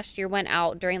Wills last year went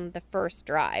out during the first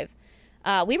drive.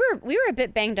 We were a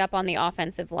bit banged up on the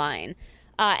offensive line.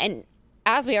 And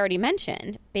as we already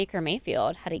mentioned, Baker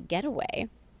Mayfield had a getaway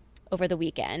over the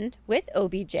weekend with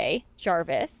OBJ,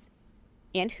 Jarvis,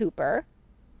 and Hooper.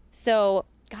 So,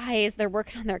 guys, they're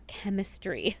working on their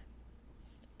chemistry.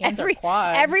 And their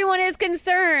quads. Everyone is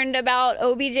concerned about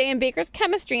OBJ and Baker's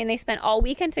chemistry, and they spent all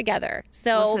weekend together.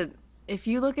 So, Listen, if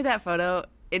you look at that photo,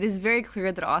 it is very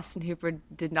clear that Austin Hooper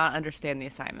did not understand the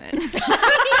assignment. He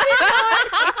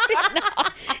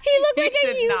looked like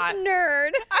a huge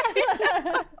nerd.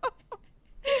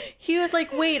 He was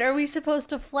like, wait, are we supposed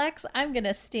to flex? I'm going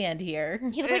to stand here.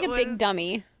 He looked like a big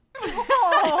dummy.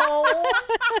 Oh.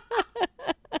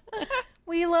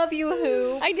 We We love you,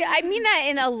 Who. I mean that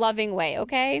in a loving way,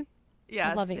 okay?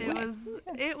 Yes, loving way.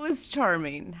 It was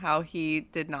charming how he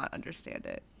did not understand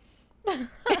it.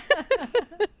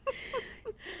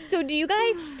 So do you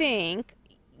guys think,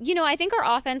 I think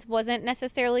our offense wasn't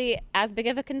necessarily as big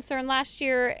of a concern last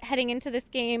year heading into this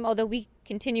game, although we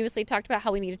continuously talked about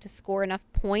how we needed to score enough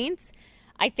points.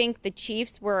 I think the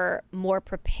Chiefs were more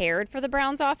prepared for the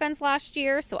Browns offense last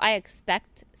year, so I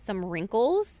expect some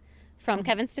wrinkles from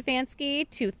Kevin Stefanski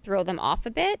to throw them off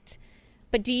a bit.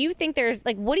 But do you think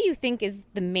what do you think is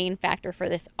the main factor for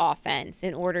this offense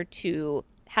in order to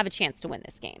have a chance to win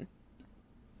this game?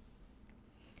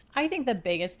 I think the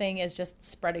biggest thing is just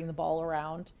spreading the ball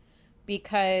around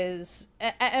because,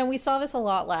 and we saw this a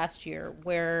lot last year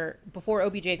where before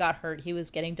OBJ got hurt, he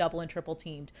was getting double and triple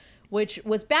teamed, which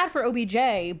was bad for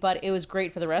OBJ, but it was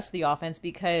great for the rest of the offense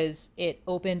because it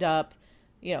opened up,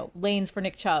 lanes for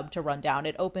Nick Chubb to run down.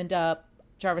 It opened up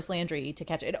Jarvis Landry to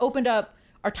catch it. It opened up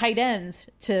our tight ends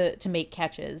to make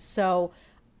catches. So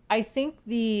I think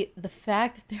the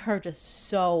fact that there are just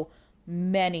so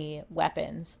many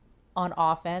weapons on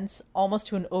offense, almost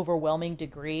to an overwhelming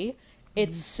degree,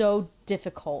 it's so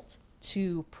difficult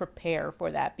to prepare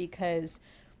for that because,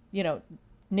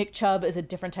 Nick Chubb is a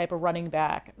different type of running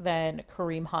back than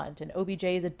Kareem Hunt, and OBJ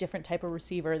is a different type of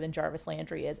receiver than Jarvis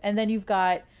Landry is. And then you've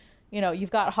got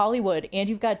Hollywood and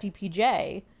you've got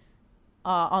DPJ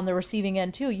on the receiving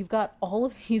end too. You've got all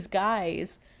of these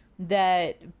guys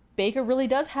that Baker really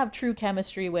does have true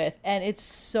chemistry with, and it's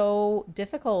so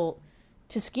difficult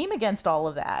to scheme against all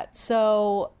of that.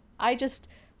 So I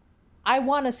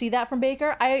want to see that from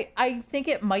Baker. I think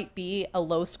it might be a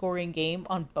low scoring game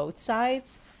on both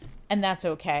sides, and that's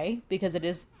okay because it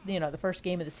is, the first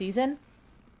game of the season.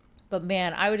 But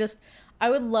man, I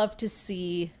would love to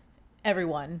see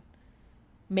everyone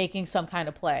making some kind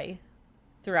of play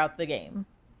throughout the game.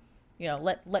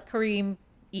 Let Kareem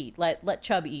eat, let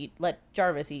Chubb eat, let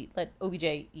Jarvis eat, let OBJ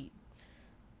eat.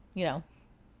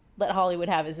 Let Hollywood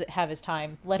have his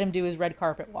time. Let him do his red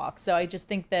carpet walk. So I just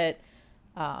think that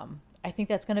I think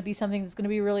that's going to be something that's going to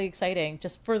be really exciting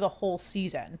just for the whole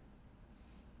season.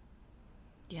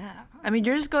 Yeah. I mean,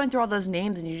 you're just going through all those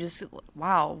names and you just,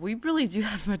 wow, we really do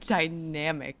have a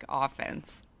dynamic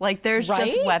offense. Like there's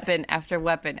just weapon after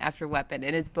weapon after weapon.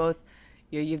 And it's both,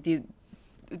 you have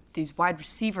these wide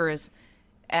receivers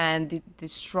and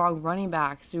these strong running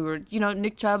backs who are,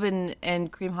 Nick Chubb and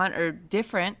Kareem Hunt are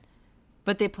different,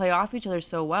 but they play off each other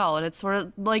so well. And it's sort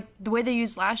of like the way they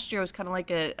used last year was kind of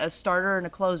like a starter and a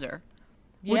closer.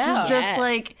 Which is just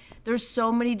like, there's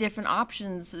so many different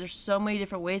options. There's so many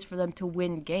different ways for them to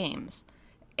win games.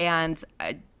 And,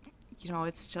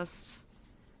 it's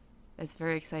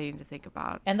very exciting to think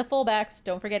about. And the fullbacks,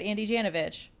 don't forget Andy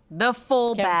Janovich. The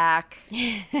fullback.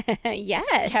 Yes.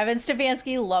 Kevin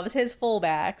Stefanski loves his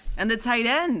fullbacks. And the tight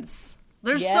ends.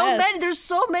 There's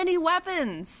so many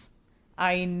weapons.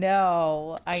 I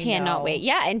know. Cannot wait.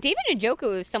 Yeah, and David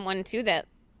Njoku is someone too that,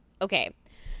 okay,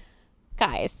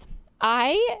 guys,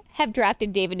 I have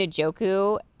drafted David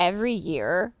Njoku every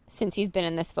year since he's been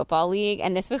in this football league,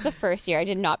 and this was the first year I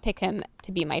did not pick him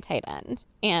to be my tight end.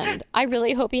 And I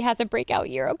really hope he has a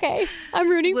breakout year, okay? I'm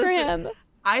rooting for him.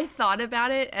 I thought about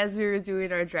it as we were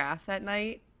doing our draft that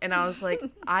night, and I was like,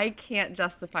 I can't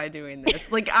justify doing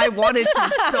this. Like, I wanted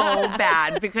to so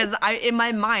bad because in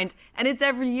my mind, and it's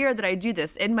every year that I do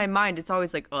this, in my mind, it's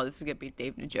always like, oh, this is going to be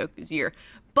David Njoku's year.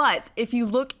 But if you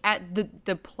look at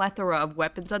the plethora of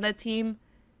weapons on that team,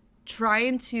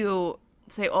 trying to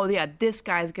say, oh, yeah, this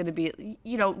guy's going to be,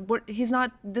 he's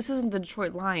not, this isn't the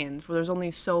Detroit Lions where there's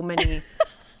only so many,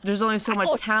 there's only so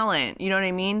much talent. You know what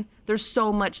I mean? There's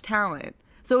so much talent.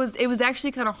 So it was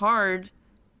actually kind of hard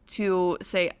to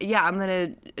say, yeah, I'm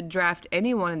going to draft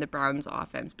anyone in the Browns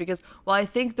offense because while I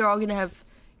think they're all going to have,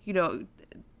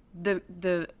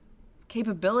 the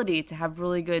capability to have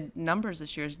really good numbers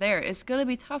this year is there, it's going to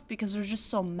be tough because there's just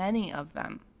so many of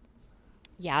them.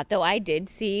 Yeah, though I did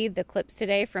see the clips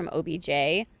today from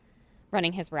OBJ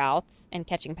running his routes and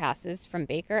catching passes from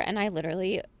Baker, and I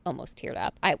literally almost teared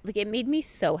up. It made me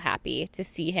so happy to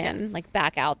see him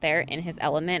back out there in his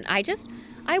element.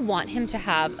 I want him to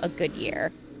have a good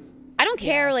year. I don't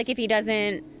care if he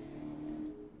doesn't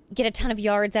get a ton of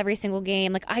yards every single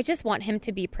game. I just want him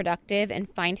to be productive and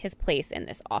find his place in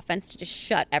this offense to just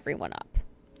shut everyone up.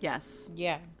 Yes.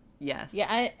 Yeah. Yes.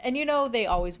 Yeah, and they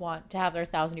always want to have their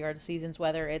 1,000-yard seasons,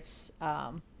 whether it's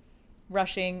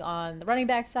rushing on the running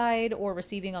back side or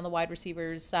receiving on the wide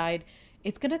receivers side.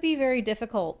 It's going to be very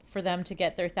difficult for them to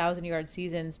get their 1,000-yard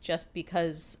seasons just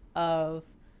because of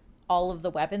all of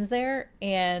the weapons there.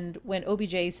 And when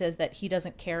OBJ says that he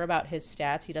doesn't care about his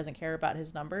stats, he doesn't care about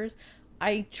his numbers,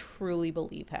 I truly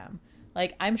believe him.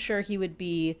 Like, I'm sure he would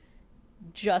be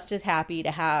just as happy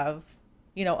to have,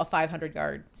 you know, a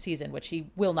 500-yard season, which he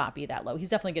will not be that low. He's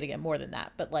definitely going to get more than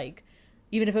that. But, like,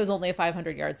 even if it was only a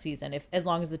 500-yard season, as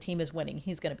long as the team is winning,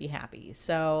 he's going to be happy.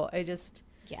 So I just...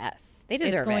 Yes, they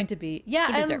deserve it. It's going to be...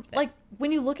 Yeah, and, like,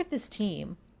 when you look at this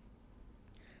team,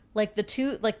 like, the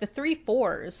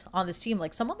 3-4s on this team,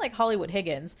 like, someone like Hollywood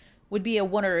Higgins would be a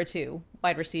 1 or a 2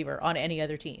 wide receiver on any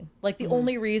other team. Like, the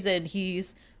only reason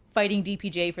he's fighting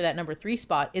DPJ for that number 3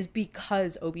 spot is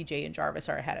because OBJ and Jarvis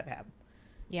are ahead of him.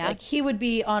 Yeah. Like, he would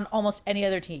be on almost any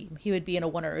other team. He would be in a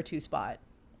 1 or a 2 spot.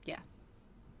 Yeah.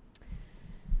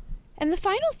 And the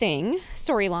final thing,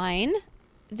 storyline,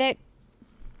 that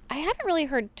I haven't really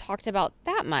heard talked about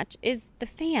that much is the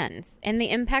fans and the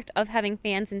impact of having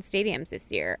fans in stadiums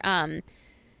this year.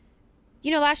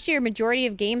 You know, last year, majority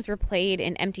of games were played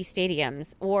in empty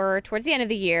stadiums, or towards the end of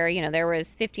the year, you know, there was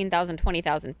 15,000,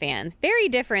 20,000 fans. Very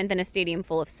different than a stadium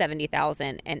full of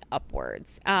 70,000 and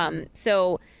upwards.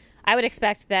 So I would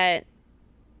expect that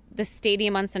the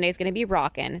stadium on Sunday is going to be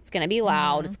rocking. It's going to be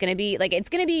loud. It's going to be like, it's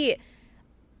going to be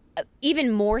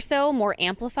even more so, more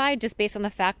amplified, just based on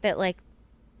the fact that, like,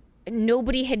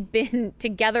 nobody had been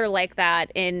together like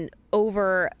that in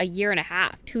over a year and a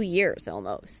half, 2 years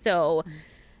almost. So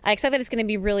I expect that it's going to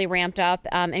be really ramped up.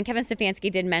 And Kevin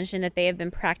Stefanski did mention that they have been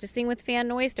practicing with fan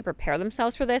noise to prepare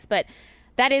themselves for this. But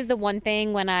that is the one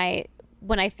thing when I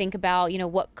think about, you know,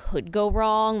 what could go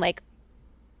wrong, like,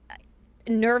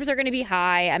 nerves are going to be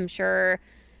high. I'm sure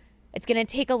it's going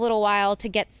to take a little while to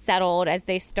get settled as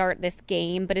they start this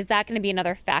game. But is that going to be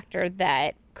another factor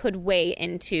that could weigh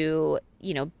into,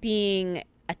 you know, being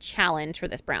a challenge for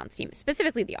this Browns team,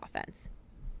 specifically the offense?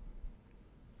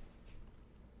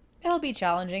 It'll be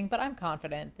challenging, but I'm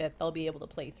confident that they'll be able to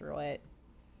play through it.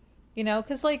 You know,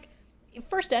 because, like,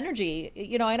 First Energy,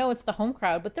 you know, I know it's the home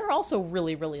crowd, but they're also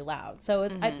really, really loud. So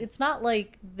it's not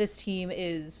like this team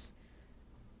is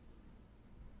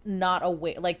not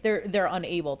aware, like they're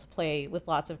unable to play with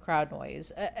lots of crowd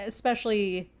noise,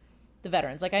 especially the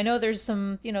veterans. Like, I know there's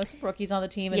some, you know, some rookies on the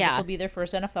team, and this will be their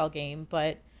first NFL game,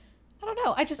 but I don't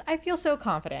know. I feel so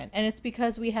confident, and it's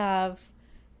because we have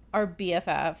our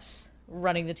BFFs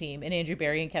running the team in Andrew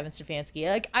Berry and Kevin Stefanski.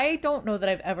 Like, I don't know that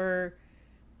I've ever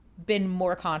been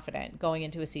more confident going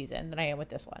into a season than I am with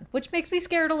this one, which makes me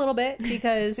scared a little bit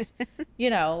because, you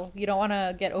know, you don't want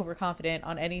to get overconfident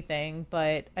on anything,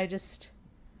 but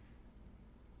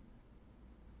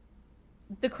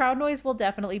the crowd noise will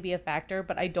definitely be a factor,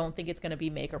 but I don't think it's going to be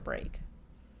make or break.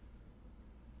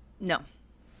 No,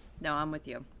 I'm with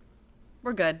you.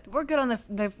 We're good. We're good on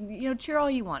the you know, cheer all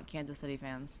you want, Kansas City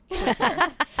fans.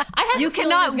 You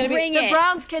cannot bring it. The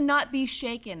Browns cannot be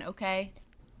shaken, okay?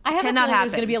 I have a feeling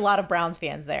there's going to be a lot of Browns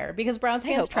fans there because Browns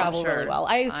fans travel really well.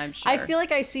 I'm sure. I feel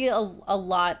like I see a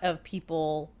lot of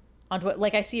people on Twitter,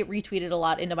 like I see it retweeted a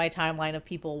lot into my timeline of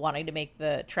people wanting to make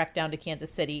the trek down to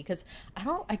Kansas City because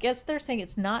I guess they're saying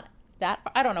it's not that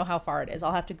far. I don't know how far it is.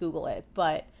 I'll have to Google it,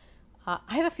 but I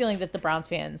have a feeling that the Browns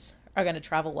fans are going to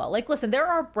travel well. Like, listen, there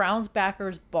are Browns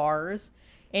backers bars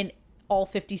in all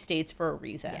 50 states for a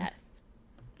reason.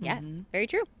 Yes, very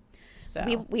true.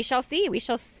 So we shall see. We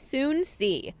shall soon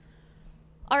see.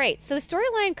 All right, so the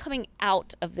storyline coming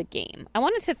out of the game. I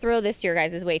wanted to throw this your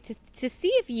guys' way to see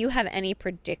if you have any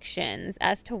predictions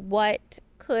as to what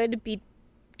could be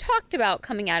talked about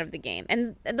coming out of the game.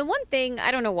 And the one thing,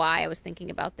 I don't know why I was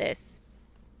thinking about this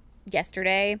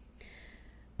yesterday,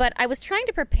 but I was trying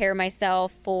to prepare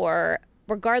myself for,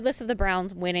 regardless of the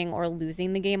Browns winning or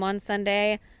losing the game on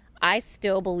Sunday, I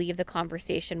still believe the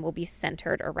conversation will be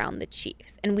centered around the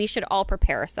Chiefs, and we should all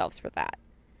prepare ourselves for that.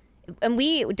 And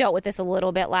we dealt with this a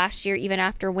little bit last year, even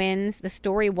after wins. The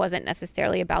story wasn't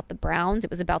necessarily about the Browns.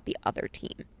 It was about the other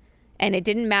team. And it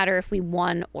didn't matter if we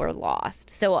won or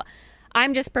lost. So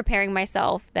I'm just preparing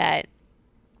myself that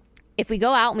if we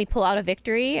go out and we pull out a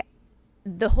victory,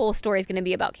 the whole story is going to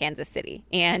be about Kansas City.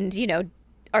 And, you know,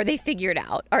 are they figured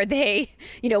out? Are they,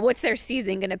 you know, what's their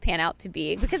season going to pan out to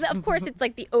be? Because, of course, it's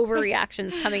like the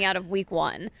overreactions coming out of week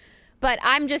one. But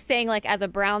I'm just saying, like, as a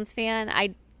Browns fan,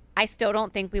 I still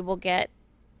don't think we will get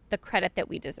the credit that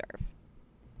we deserve.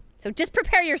 So just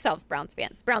prepare yourselves, Browns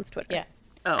fans. Browns Twitter. Yeah.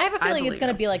 I have a feeling it's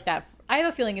going to be like that. I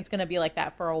have a feeling it's going to be like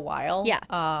that for a while.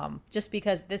 Yeah. Just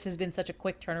because this has been such a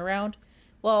quick turnaround.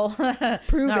 Well,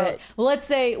 prove it. Let's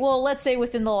say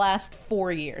within the last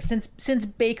 4 years, since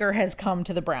Baker has come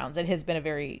to the Browns, it has been a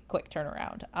very quick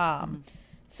turnaround.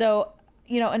 So,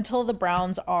 you know, until the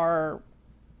Browns are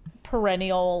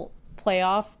perennial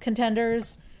playoff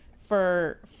contenders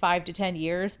for 5 to 10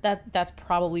 years, that's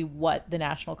probably what the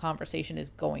national conversation is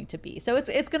going to be. So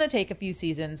it's going to take a few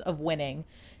seasons of winning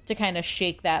to kind of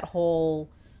shake that whole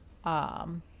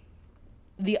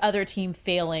the other team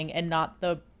failing and not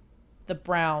the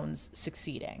Browns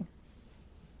succeeding.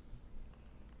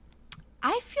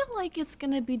 I feel like it's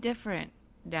going to be different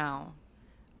now.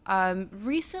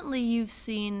 Recently, you've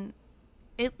seen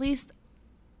at least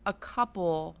a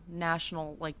couple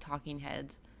national talking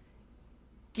heads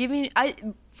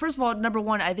first of all, number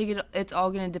one, I think it's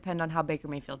all going to depend on how Baker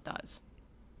Mayfield does.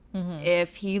 Mm-hmm.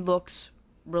 If he looks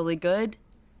really good,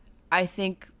 I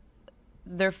think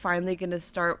they're finally going to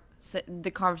start.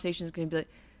 The conversation is going to be like,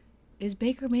 is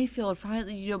Baker Mayfield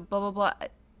finally, blah blah blah.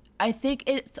 I think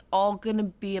it's all going to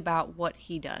be about what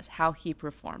he does, how he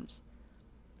performs.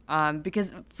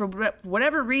 Because for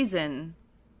whatever reason,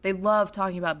 they love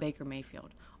talking about Baker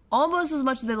Mayfield. Almost as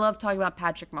much as they love talking about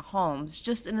Patrick Mahomes,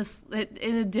 just in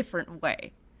a different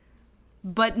way.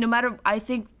 But no matter, I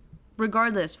think,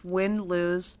 regardless, win,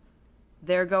 lose,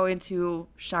 they're going to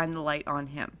shine the light on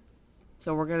him.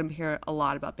 So we're going to hear a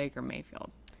lot about Baker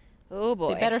Mayfield. Oh,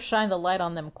 boy. They better shine the light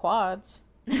on them quads.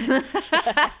 You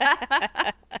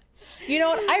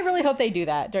know what? I really hope they do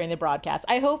that during the broadcast.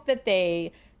 I hope that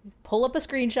they pull up a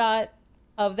screenshot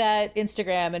of that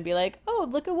Instagram and be like, oh,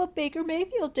 look at what Baker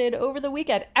Mayfield did over the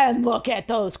weekend. And look at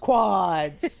those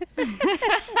quads.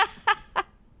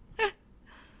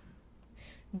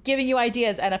 Giving you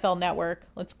ideas, NFL Network.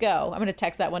 Let's go. I'm going to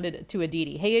text that one to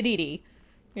Aditi. Hey, Aditi,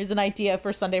 here's an idea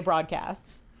for Sunday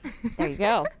broadcasts. There you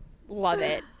go. Love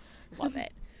it. Love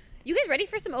it. You guys ready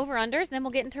for some over-unders? And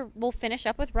then we'll finish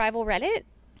up with Rival Reddit.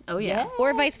 Oh, yeah. Yes.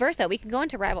 Or vice versa. We can go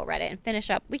into Rival Reddit and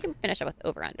finish up. We can finish up with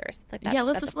over-unders.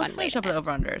 Let's finish up with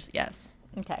over-unders. Yes.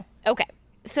 Okay.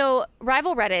 So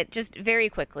Rival Reddit, just very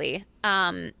quickly.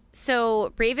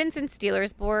 So Ravens and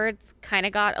Steelers boards kind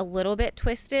of got a little bit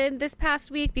twisted this past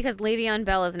week because Le'Veon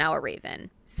Bell is now a Raven.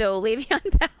 So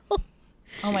Le'Veon Bell,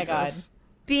 oh my God,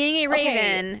 being a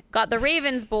Raven, got the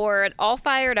Ravens board all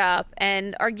fired up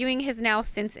and arguing has now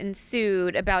since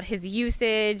ensued about his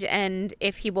usage and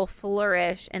if he will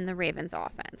flourish in the Ravens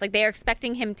offense. Like, they are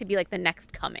expecting him to be like the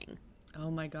next coming.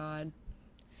 Oh my God.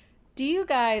 Do you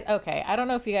guys, okay, I don't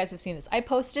know if you guys have seen this. I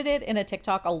posted it in a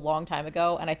TikTok a long time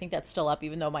ago, and I think that's still up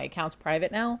even though my account's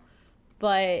private now.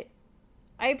 But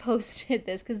I posted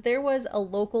this because there was a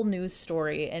local news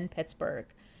story in Pittsburgh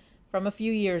from a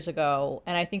few years ago,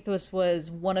 and I think this was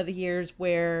one of the years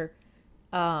where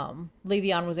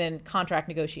Le'Veon was in contract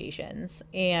negotiations,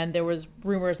 and there was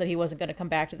rumors that he wasn't going to come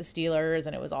back to the Steelers,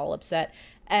 and it was all upset.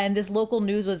 And this local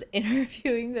news was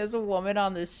interviewing this woman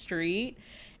on the street,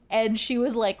 and she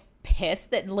was like pissed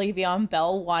that Le'Veon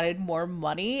Bell wanted more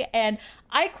money. And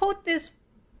I quote this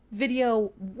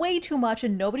video way too much,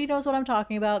 and nobody knows what I'm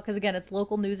talking about because, again, it's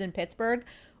local news in Pittsburgh.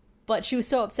 But she was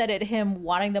so upset at him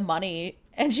wanting the money.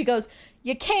 And she goes,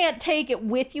 "You can't take it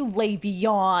with you,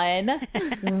 Le'Veon.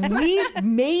 We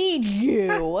made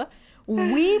you.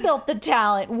 We built the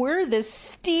talent. We're the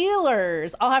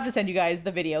Steelers." I'll have to send you guys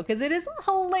the video because it is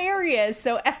hilarious.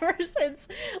 So ever since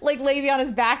Le'Veon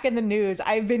is back in the news,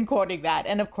 I've been quoting that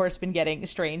and of course been getting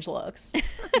strange looks.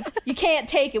 You can't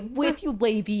take it with you,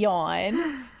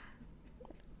 Le'Veon.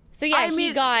 So yeah,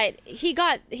 he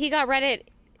got Reddit,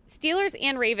 Steelers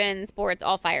and Ravens boards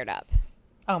all fired up.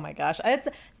 Oh my gosh. I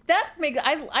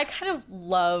kind of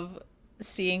love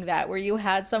seeing that, where you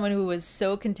had someone who was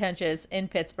so contentious in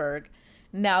Pittsburgh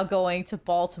now going to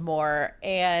Baltimore,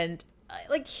 and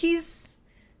he's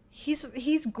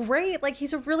great. Like,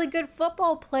 he's a really good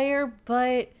football player,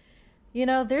 but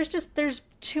there's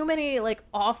too many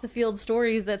off the field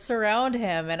stories that surround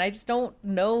him, and I just don't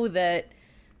know that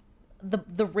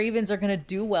the Ravens are going to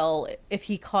do well if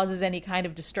he causes any kind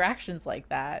of distractions like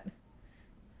that.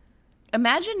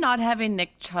 Imagine not having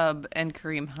Nick Chubb and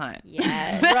Kareem Hunt.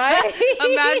 Yeah, right?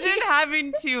 Imagine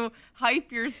having to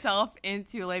hype yourself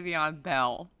into Le'Veon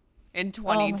Bell in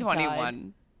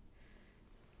 2021.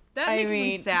 That makes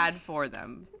me sad for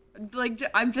them.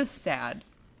 I'm just sad.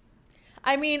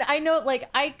 I mean, I know,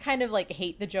 I kind of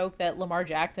hate the joke that Lamar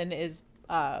Jackson is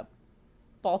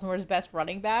Baltimore's best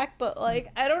running back, but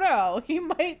I don't know. He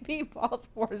might be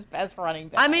Baltimore's best running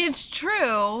back. I mean, it's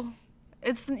true.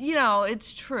 It's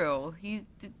true. He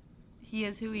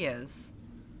is who he is.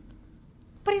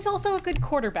 But he's also a good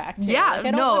quarterback too. Yeah,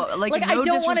 I don't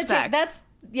want to take that's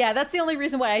the only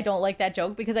reason why I don't like that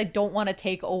joke, because I don't want to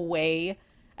take away,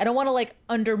 I don't want to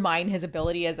undermine his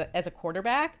ability as a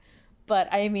quarterback, but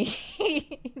I mean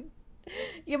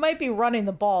you might be running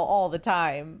the ball all the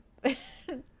time.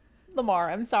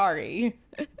 Lamar, I'm sorry.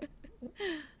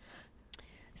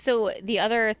 So the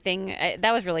other thing,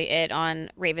 that was really it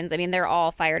on Ravens. I mean, they're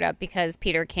all fired up because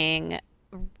Peter King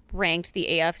ranked the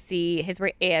his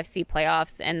AFC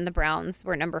playoffs, and the Browns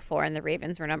were number 4 and the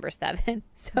Ravens were number 7.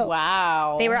 So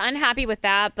wow, they were unhappy with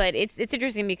that. But it's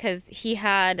interesting because he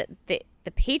had the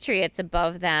Patriots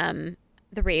above them,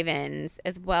 the Ravens,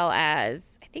 as well as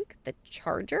I think the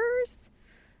Chargers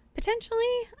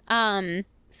potentially.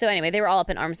 So anyway, they were all up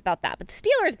in arms about that. But the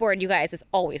Steelers board, you guys, is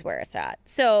always where it's at.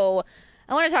 So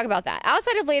I want to talk about that.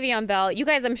 Outside of Le'Veon Bell, you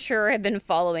guys, I'm sure, have been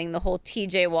following the whole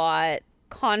TJ Watt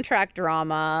contract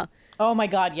drama. Oh my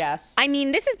God, yes. I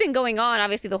mean, this has been going on,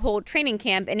 obviously, the whole training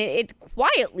camp, and it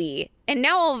quietly, and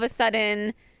now all of a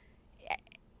sudden,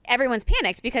 everyone's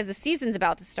panicked because the season's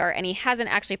about to start, and he hasn't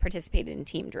actually participated in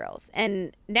team drills.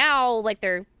 And now, like,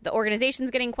 the organization's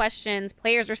getting questions,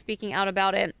 players are speaking out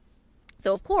about it.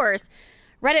 So, of course,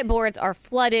 Reddit boards are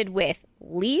flooded with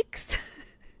leaks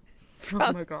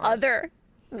from other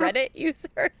Reddit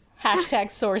users. Hashtag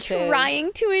sources.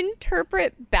 Trying to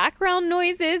interpret background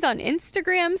noises on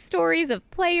Instagram stories of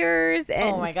players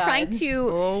and trying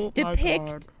to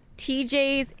depict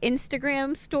TJ's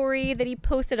Instagram story that he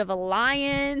posted of a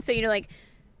lion. So, like,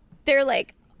 they're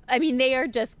like, I mean, they are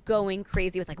just going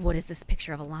crazy with, like, what does this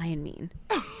picture of a lion mean?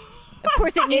 Of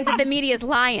course, it means that the media's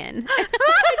lying.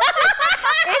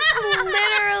 It's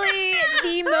literally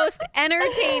the most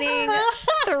entertaining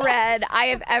thread I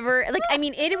have ever... Like, I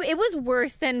mean, it was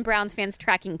worse than Browns fans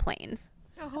tracking planes.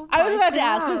 Oh I was about to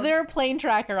ask, was there a plane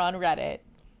tracker on Reddit?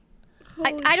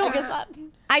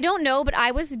 I don't know, but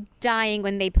I was dying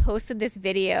when they posted this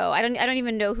video. I don't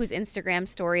even know whose Instagram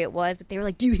story it was, but they were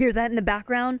like, "Do you hear that in the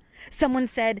background? Someone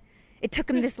said it took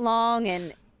him this long,"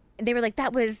 and they were like,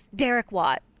 "That was Derek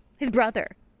Watt, his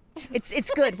brother.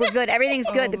 It's good. We're good. Everything's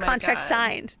good. The contract's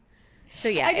signed." So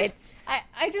yeah,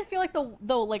 I just feel like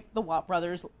the Watt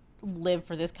brothers live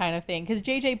for this kind of thing, because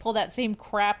JJ pulled that same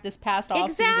crap this past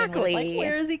offseason. It's like,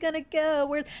 where is he gonna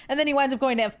go? And then he winds up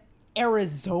going to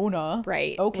Arizona.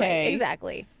 Right. Okay. Right,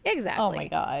 exactly. Oh my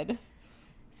God.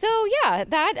 So yeah,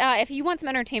 that if you want some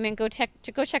entertainment, go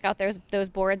check out those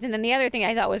boards. And then the other thing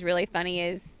I thought was really funny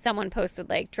is someone posted,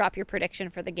 like, drop your prediction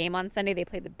for the game on Sunday. They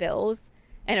play the Bills,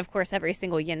 and of course every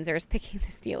single Yinzer is picking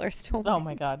the Steelers to win. Oh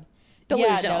my God.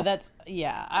 Delusional.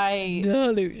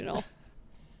 Delusional.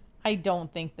 I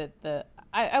don't think that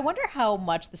I wonder how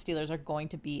much the Steelers are going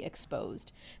to be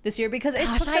exposed this year, because it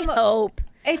took them. I hope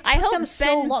them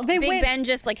so long. Ben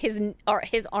just, like,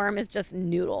 his arm is just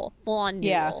noodle, full on noodle.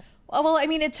 Yeah. Well, I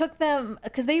mean, it took them,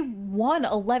 because they won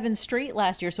 11 straight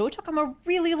last year, so it took them a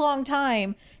really long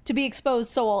time to be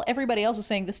exposed. So while everybody else was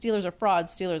saying the Steelers are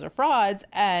frauds,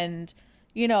 and,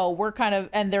 we're kind of,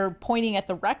 and they're pointing at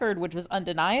the record, which was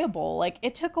undeniable. Like,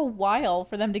 it took a while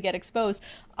for them to get exposed.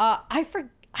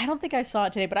 I don't think I saw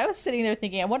it today, but I was sitting there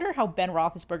thinking, I wonder how Ben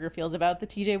Roethlisberger feels about the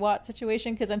TJ Watt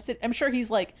situation, because I'm sure he's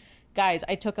like, guys,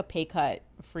 I took a pay cut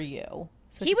for you.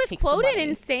 So he was quoted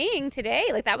in saying today,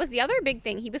 like, that was the other big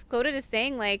thing. He was quoted as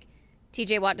saying, like,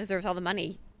 TJ Watt deserves all the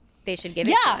money. They should give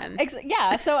it to him.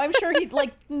 Yeah, so I'm sure he'd,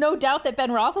 like, no doubt that Ben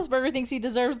Roethlisberger thinks he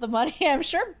deserves the money. I'm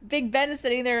sure Big Ben is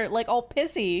sitting there, like, all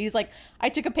pissy. He's like, I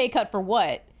took a pay cut for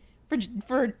what?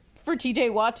 For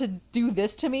TJ Watt to do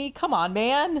this to me? Come on,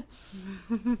 man.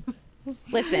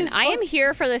 Listen, I am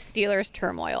here for the Steelers'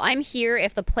 turmoil. I'm here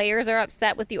if the players are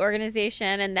upset with the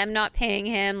organization and them not paying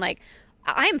him. Like,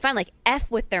 I am fine. Like,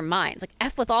 F with their minds. Like,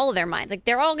 F with all of their minds. Like,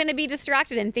 they're all going to be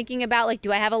distracted and thinking about, like,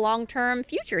 do I have a long-term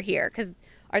future here? Because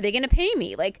are they going to pay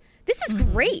me? Like, this is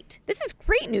great. This is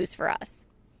great news for us.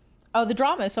 Oh, the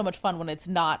drama is so much fun when it's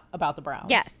not about the Browns.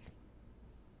 Yes.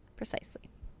 Precisely.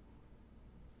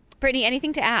 Brittany,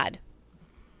 anything to add?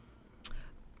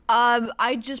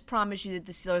 I just promise you that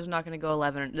the Steelers are not going to go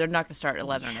 11. They're not going to start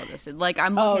 11 or this. Like,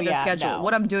 I'm looking at their schedule. No.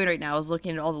 What I'm doing right now is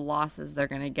looking at all the losses they're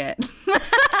going to get.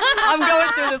 I'm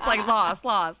going through this, like, loss.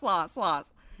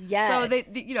 Yes. So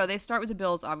they start with the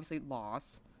Bills, obviously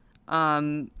loss.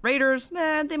 Raiders,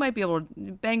 they might be able to.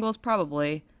 Bengals,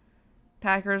 probably.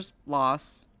 Packers,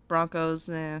 loss. Broncos,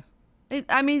 they're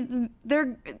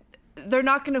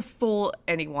not going to fool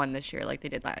anyone this year like they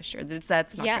did last year.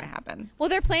 That's not going to happen. Well,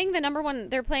 they're playing the number one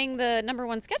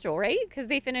schedule, right? Because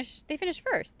they finished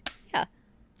first. Yeah.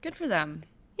 Good for them.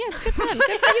 Yeah, good for them.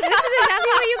 Good for you. This is exactly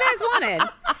what you guys wanted.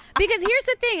 Because here's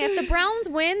the thing: if the Browns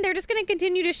win, they're just going to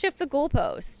continue to shift the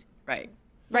goalpost. Right.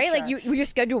 Right. Sure. Like your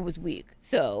schedule was weak,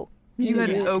 so you had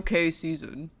an okay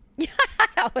season.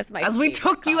 That was my. As we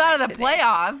took you out of the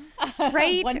playoffs,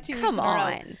 right? Come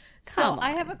on. So I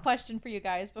have a question for you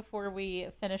guys before we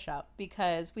finish up,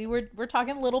 because we're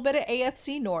talking a little bit of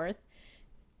AFC North.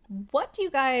 What do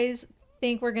you guys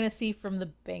think we're going to see from the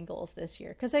Bengals this year?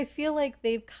 Because I feel like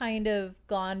they've kind of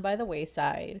gone by the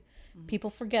wayside. People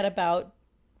forget about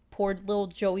poor little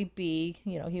Joey B.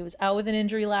 You know, he was out with an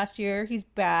injury last year. He's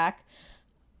back.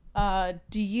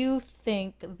 Do you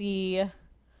think the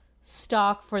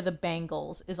stock for the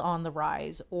Bengals is on the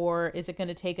rise, or is it going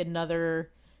to take another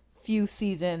few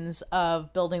seasons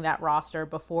of building that roster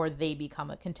before they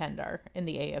become a contender in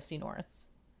the AFC North?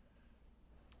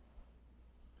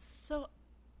 So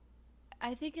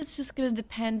I think it's just going to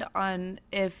depend on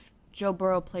if Joe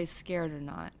Burrow plays scared or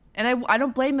not. And I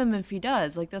don't blame him if he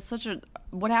does. Like, that's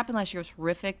what happened last year was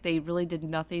horrific. They really did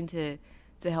nothing to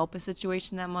help his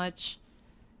situation that much.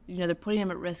 You know, they're putting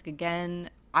him at risk again.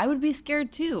 I would be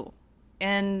scared too.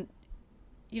 And,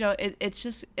 you know,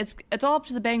 it's all up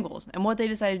to the Bengals and what they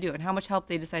decide to do and how much help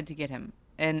they decide to get him.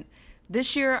 And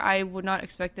this year, I would not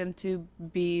expect them to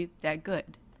be that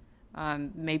good.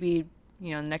 Maybe,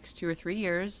 you know, the next 2 or 3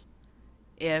 years,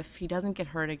 if he doesn't get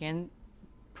hurt again,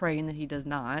 praying that he does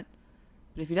not.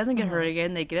 But if he doesn't get hurt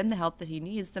again, they get him the help that he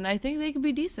needs, then I think they could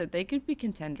be decent. They could be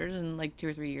contenders in like 2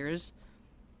 or 3 years.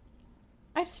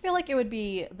 I just feel like it would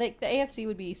be like the AFC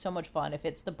would be so much fun if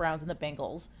it's the Browns and the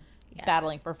Bengals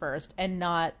battling for first and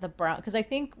not the Browns. Because I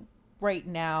think right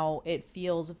now it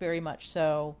feels very much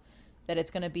so that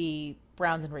it's going to be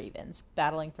Browns and Ravens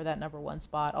battling for that number 1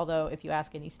 spot. Although if you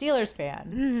ask any Steelers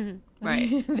fan,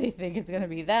 right, they think it's going to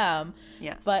be them.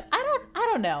 Yes, but I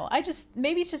don't know.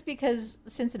 Maybe it's just because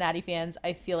Cincinnati fans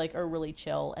I feel like are really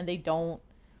chill and they don't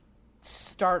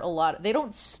stir a lot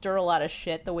of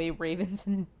shit the way Ravens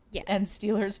and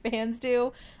Steelers fans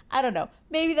do. I don't know.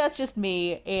 Maybe that's just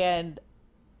me and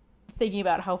thinking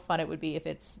about how fun it would be if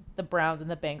it's the Browns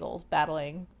and the Bengals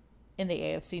battling in the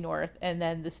AFC North, and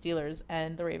then the Steelers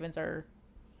and the Ravens are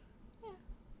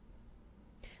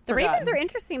the Ravens are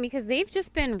interesting because they've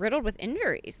just been riddled with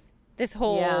injuries this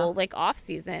whole like off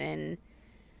season, and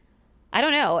I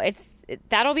don't know.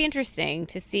 That'll be interesting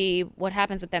to see what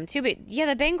happens with them too. But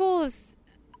yeah, the Bengals,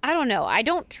 I don't know. I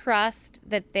don't trust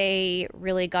that they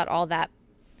really got all that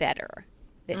better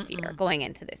this year, going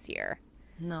into this year.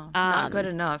 No, not good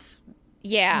enough.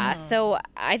 Yeah, so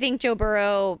I think Joe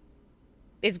Burrow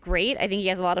is great. I think he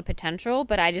has a lot of potential,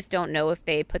 but I just don't know if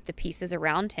they put the pieces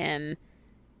around him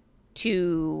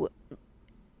to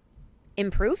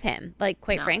improve him. Like,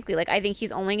 quite frankly, like I think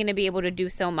he's only going to be able to do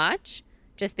so much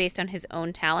just based on his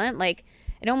own talent. Like,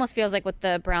 it almost feels like what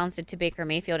the Browns did to Baker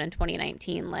Mayfield in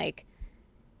 2019. Like,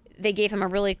 they gave him a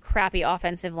really crappy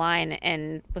offensive line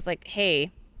and was like,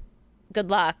 hey, good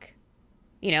luck.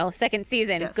 You know, second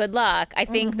season, good luck. I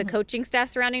think the coaching staff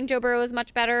surrounding Joe Burrow is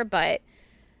much better, but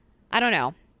I don't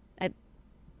know.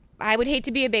 I would hate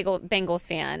to be a Bengals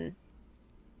fan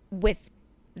with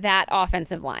that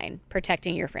offensive line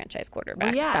protecting your franchise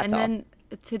quarterback. Well, yeah, that's and all. then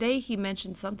today he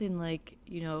mentioned something like,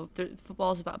 you know,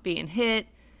 football's about being hit.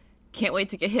 Can't wait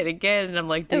to get hit again. And I'm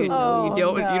like, dude, no, you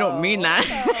don't mean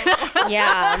that.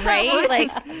 Yeah, right?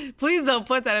 Like, please don't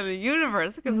put that in the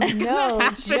universe because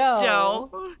it's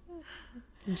no,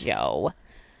 Joe.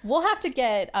 We'll have to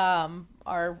get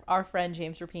our friend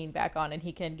James Rapine back on, and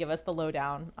he can give us the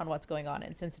lowdown on what's going on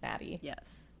in Cincinnati.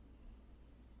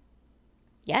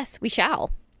 Yes, we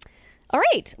shall. All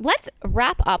right, let's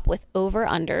wrap up with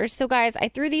over-unders. So, guys, I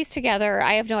threw these together.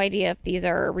 I have no idea if these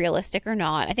are realistic or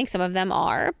not. I think some of them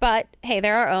are, but hey,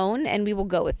 they're our own, and we will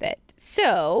go with it.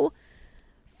 So,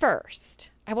 first,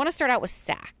 I want to start out with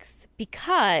sacks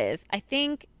because I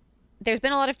think there's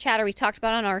been a lot of chatter we talked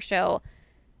about on our show.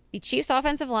 The Chiefs'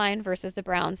 offensive line versus the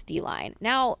Browns' D-line.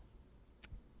 Now,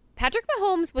 Patrick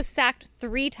Mahomes was sacked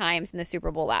 3 times in the Super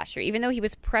Bowl last year, even though he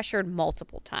was pressured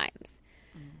multiple times.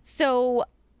 So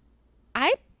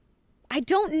I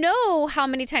don't know how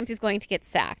many times he's going to get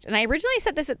sacked. And I originally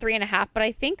set this at 3.5, but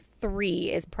I think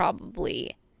 3 is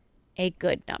probably a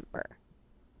good number.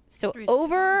 So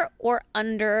over or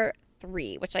under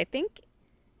 3, which I think,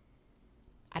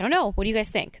 I don't know. What do you guys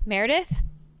think? Meredith?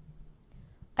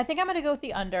 I think I'm going to go with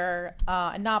the under,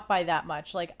 not by that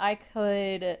much. Like, I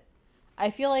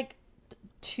feel like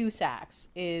 2 sacks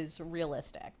is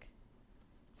realistic.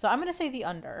 So I'm going to say the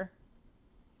under.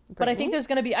 Brittany? But I think there's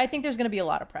going to be a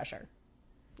lot of pressure.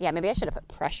 Yeah, maybe I should have put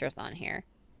pressures on here.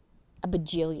 A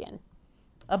bajillion.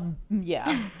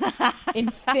 Yeah.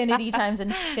 Infinity times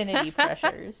infinity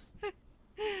pressures.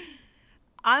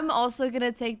 I'm also going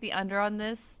to take the under on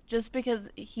this just because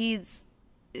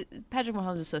Patrick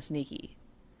Mahomes is so sneaky.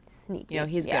 You know,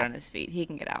 he's good on his feet. He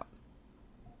can get out.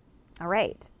 All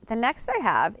right. The next I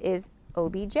have is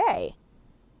OBJ.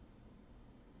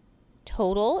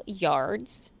 Total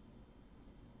yards,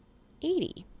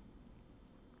 80.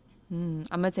 I'm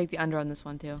going to take the under on this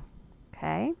one, too.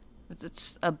 Okay.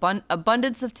 It's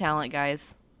abundance of talent,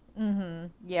 guys.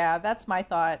 Yeah, that's my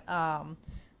thought.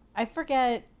 I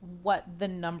forget what the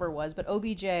number was, but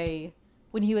OBJ,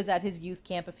 when he was at his youth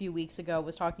camp a few weeks ago,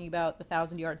 was talking about the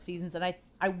 1,000-yard seasons, and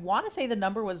I want to say the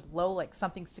number was low, like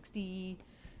something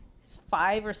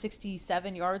 65 or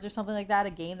 67 yards or something like that a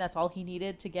game. That's all he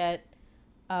needed to get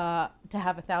to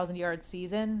have a 1,000-yard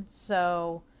season.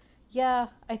 So, yeah,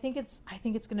 I think it's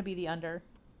going to be the under.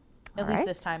 At least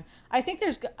this time. I think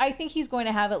he's going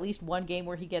to have at least one game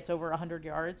where he gets over 100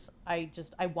 yards. I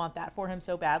want that for him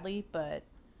so badly, but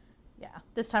yeah,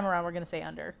 this time around we're going to say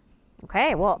under.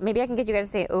 Okay, well, maybe I can get you guys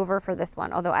to say over for this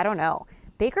one, although I don't know.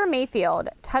 Baker Mayfield,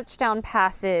 touchdown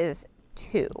passes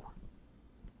 2.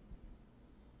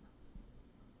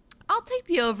 I'll take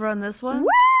the over on this one.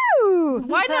 Woo!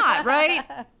 Why not, right?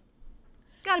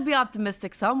 Got to be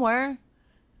optimistic somewhere.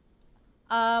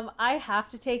 I have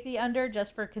to take the under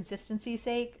just for consistency's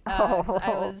sake.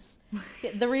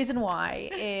 The reason why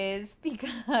is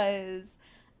because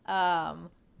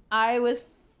I was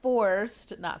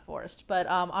not forced, but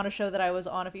on a show that I was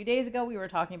on a few days ago, we were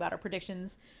talking about our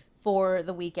predictions for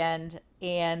the weekend,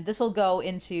 and this will go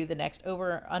into the next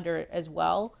over under as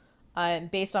well.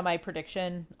 Based on my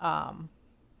prediction,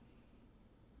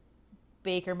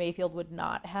 Baker Mayfield would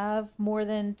not have more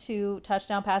than 2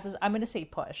 touchdown passes. I'm going to say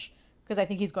push, because I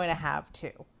think he's going to have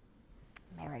 2.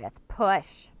 Meredith,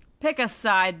 push. Pick a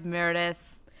side,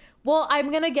 Meredith. Well,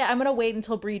 I'm gonna wait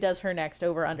until Bree does her next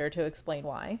over under to explain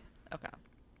why. Okay.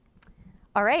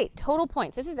 All right, total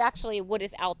points. This is actually what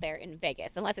is out there in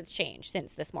Vegas, unless it's changed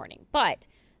since this morning. But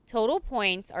total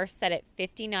points are set at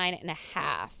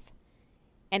 59.5.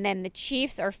 And then the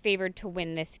Chiefs are favored to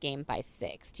win this game by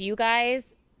 6. Do you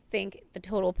guys think the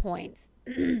total points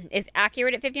is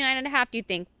accurate at 59.5? Do you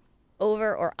think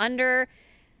over or under?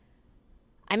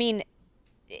 I mean,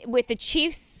 with the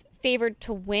Chiefs favored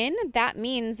to win, that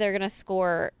means they're going to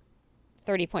score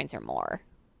 30 points or more,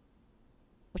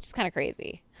 which is kind of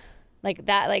crazy. Like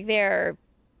that, like they're,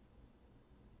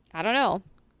 I don't know.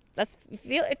 It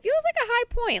feels like a high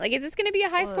point. Like, is this going to be a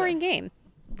high scoring game?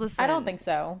 Listen, I don't think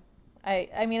so.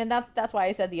 I mean, and that's why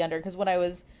I said the under, because when I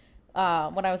was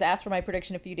asked for my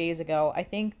prediction a few days ago, I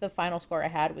think the final score I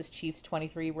had was Chiefs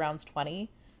 23, Browns 20.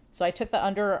 So I took the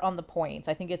under on the points.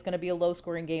 I think it's going to be a low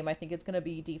scoring game. I think it's going to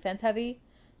be defense heavy.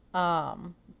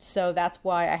 So that's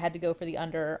why I had to go for the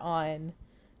under on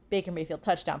Baker Mayfield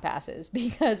touchdown passes,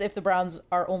 because if the Browns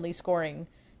are only scoring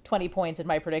 20 points in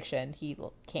my prediction, he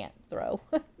can't throw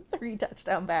 3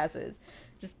 touchdown passes.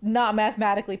 Just not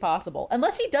mathematically possible.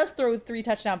 Unless he does throw 3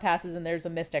 touchdown passes and there's a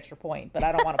missed extra point, but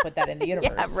I don't want to put that in the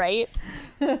universe. Yeah, right?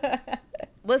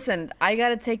 Listen, I got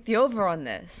to take the over on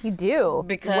this. You do?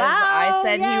 Because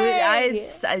I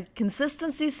said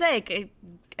consistency's sake,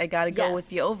 I got to go with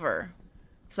the over.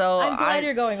 So I'm glad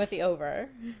you're going with the over.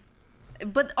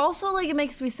 But also, like, it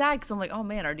makes me sad because I'm like, oh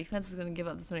man, our defense is going to give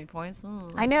up this many points.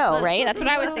 I know, right? That's what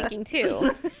I was thinking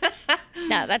too.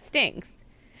 No, that stinks.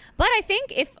 But I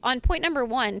think if on point number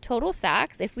 1, total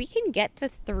sacks, if we can get to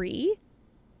 3,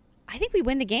 I think we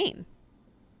win the game.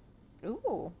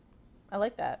 Ooh, I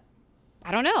like that.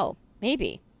 I don't know.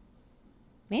 Maybe.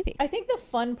 I think the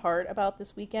fun part about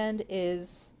this weekend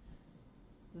is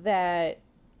that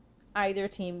either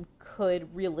team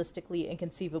could realistically and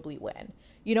conceivably win.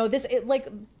 You know,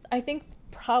 I think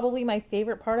probably my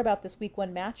favorite part about this week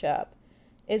 1 matchup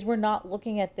is we're not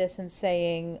looking at this and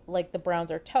saying, like, the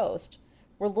Browns are toast.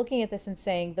 We're looking at this and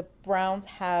saying the Browns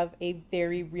have a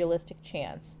very realistic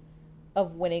chance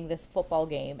of winning this football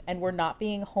game. And we're not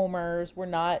being homers. We're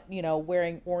not,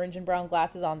 wearing orange and brown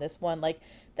glasses on this one. Like,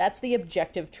 that's the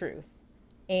objective truth.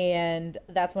 And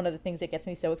that's one of the things that gets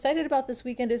me so excited about this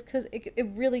weekend, is because it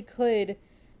really could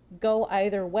go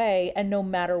either way. And no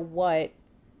matter what,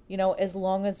 as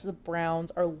long as the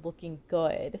Browns are looking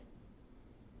good,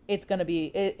 it's going to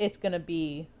be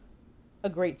a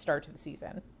great start to the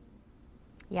season.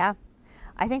 Yeah.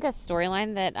 I think a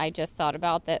storyline that I just thought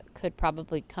about that could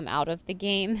probably come out of the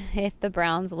game if the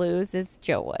Browns lose is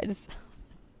Joe Woods.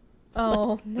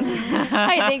 Oh, no.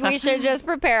 I think we should just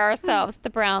prepare ourselves if the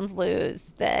Browns lose,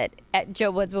 that Joe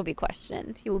Woods will be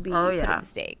questioned. He will be put at the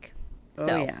stake. So.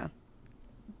 Oh, yeah.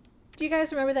 Do you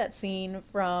guys remember that scene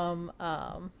from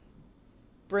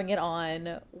Bring It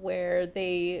On where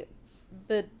the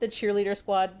cheerleader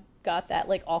squad got that,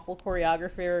 like, awful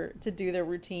choreographer to do their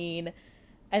routine?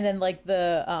 And then, like,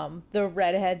 the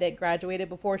redhead that graduated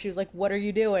before, she was like, "What are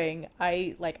you doing?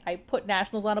 I put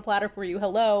nationals on a platter for you.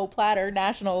 Hello, platter,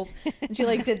 nationals." And she,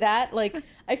 like, did that. Like,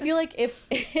 I feel like if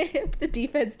the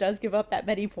defense does give up that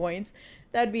many points,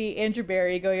 that'd be Andrew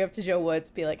Berry going up to Joe Woods,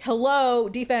 be like, "Hello,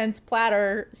 defense,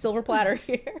 platter, silver platter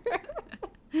here."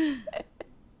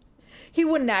 He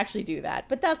wouldn't actually do that,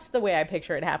 but that's the way I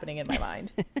picture it happening in my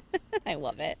mind. I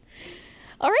love it.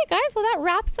 All right, guys. Well, that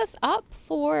wraps us up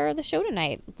for the show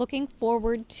tonight. Looking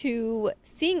forward to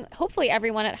seeing, hopefully,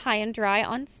 everyone at High and Dry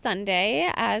on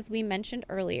Sunday, as we mentioned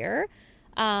earlier.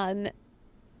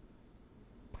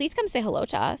 Please come say hello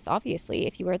to us, obviously,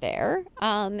 if you are there.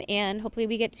 And hopefully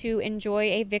we get to enjoy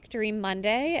a Victory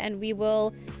Monday, and we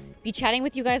will be chatting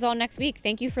with you guys all next week.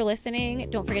 Thank you for listening.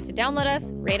 Don't forget to download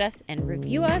us, rate us, and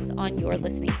review us on your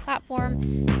listening platform.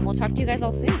 And we'll talk to you guys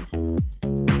all soon.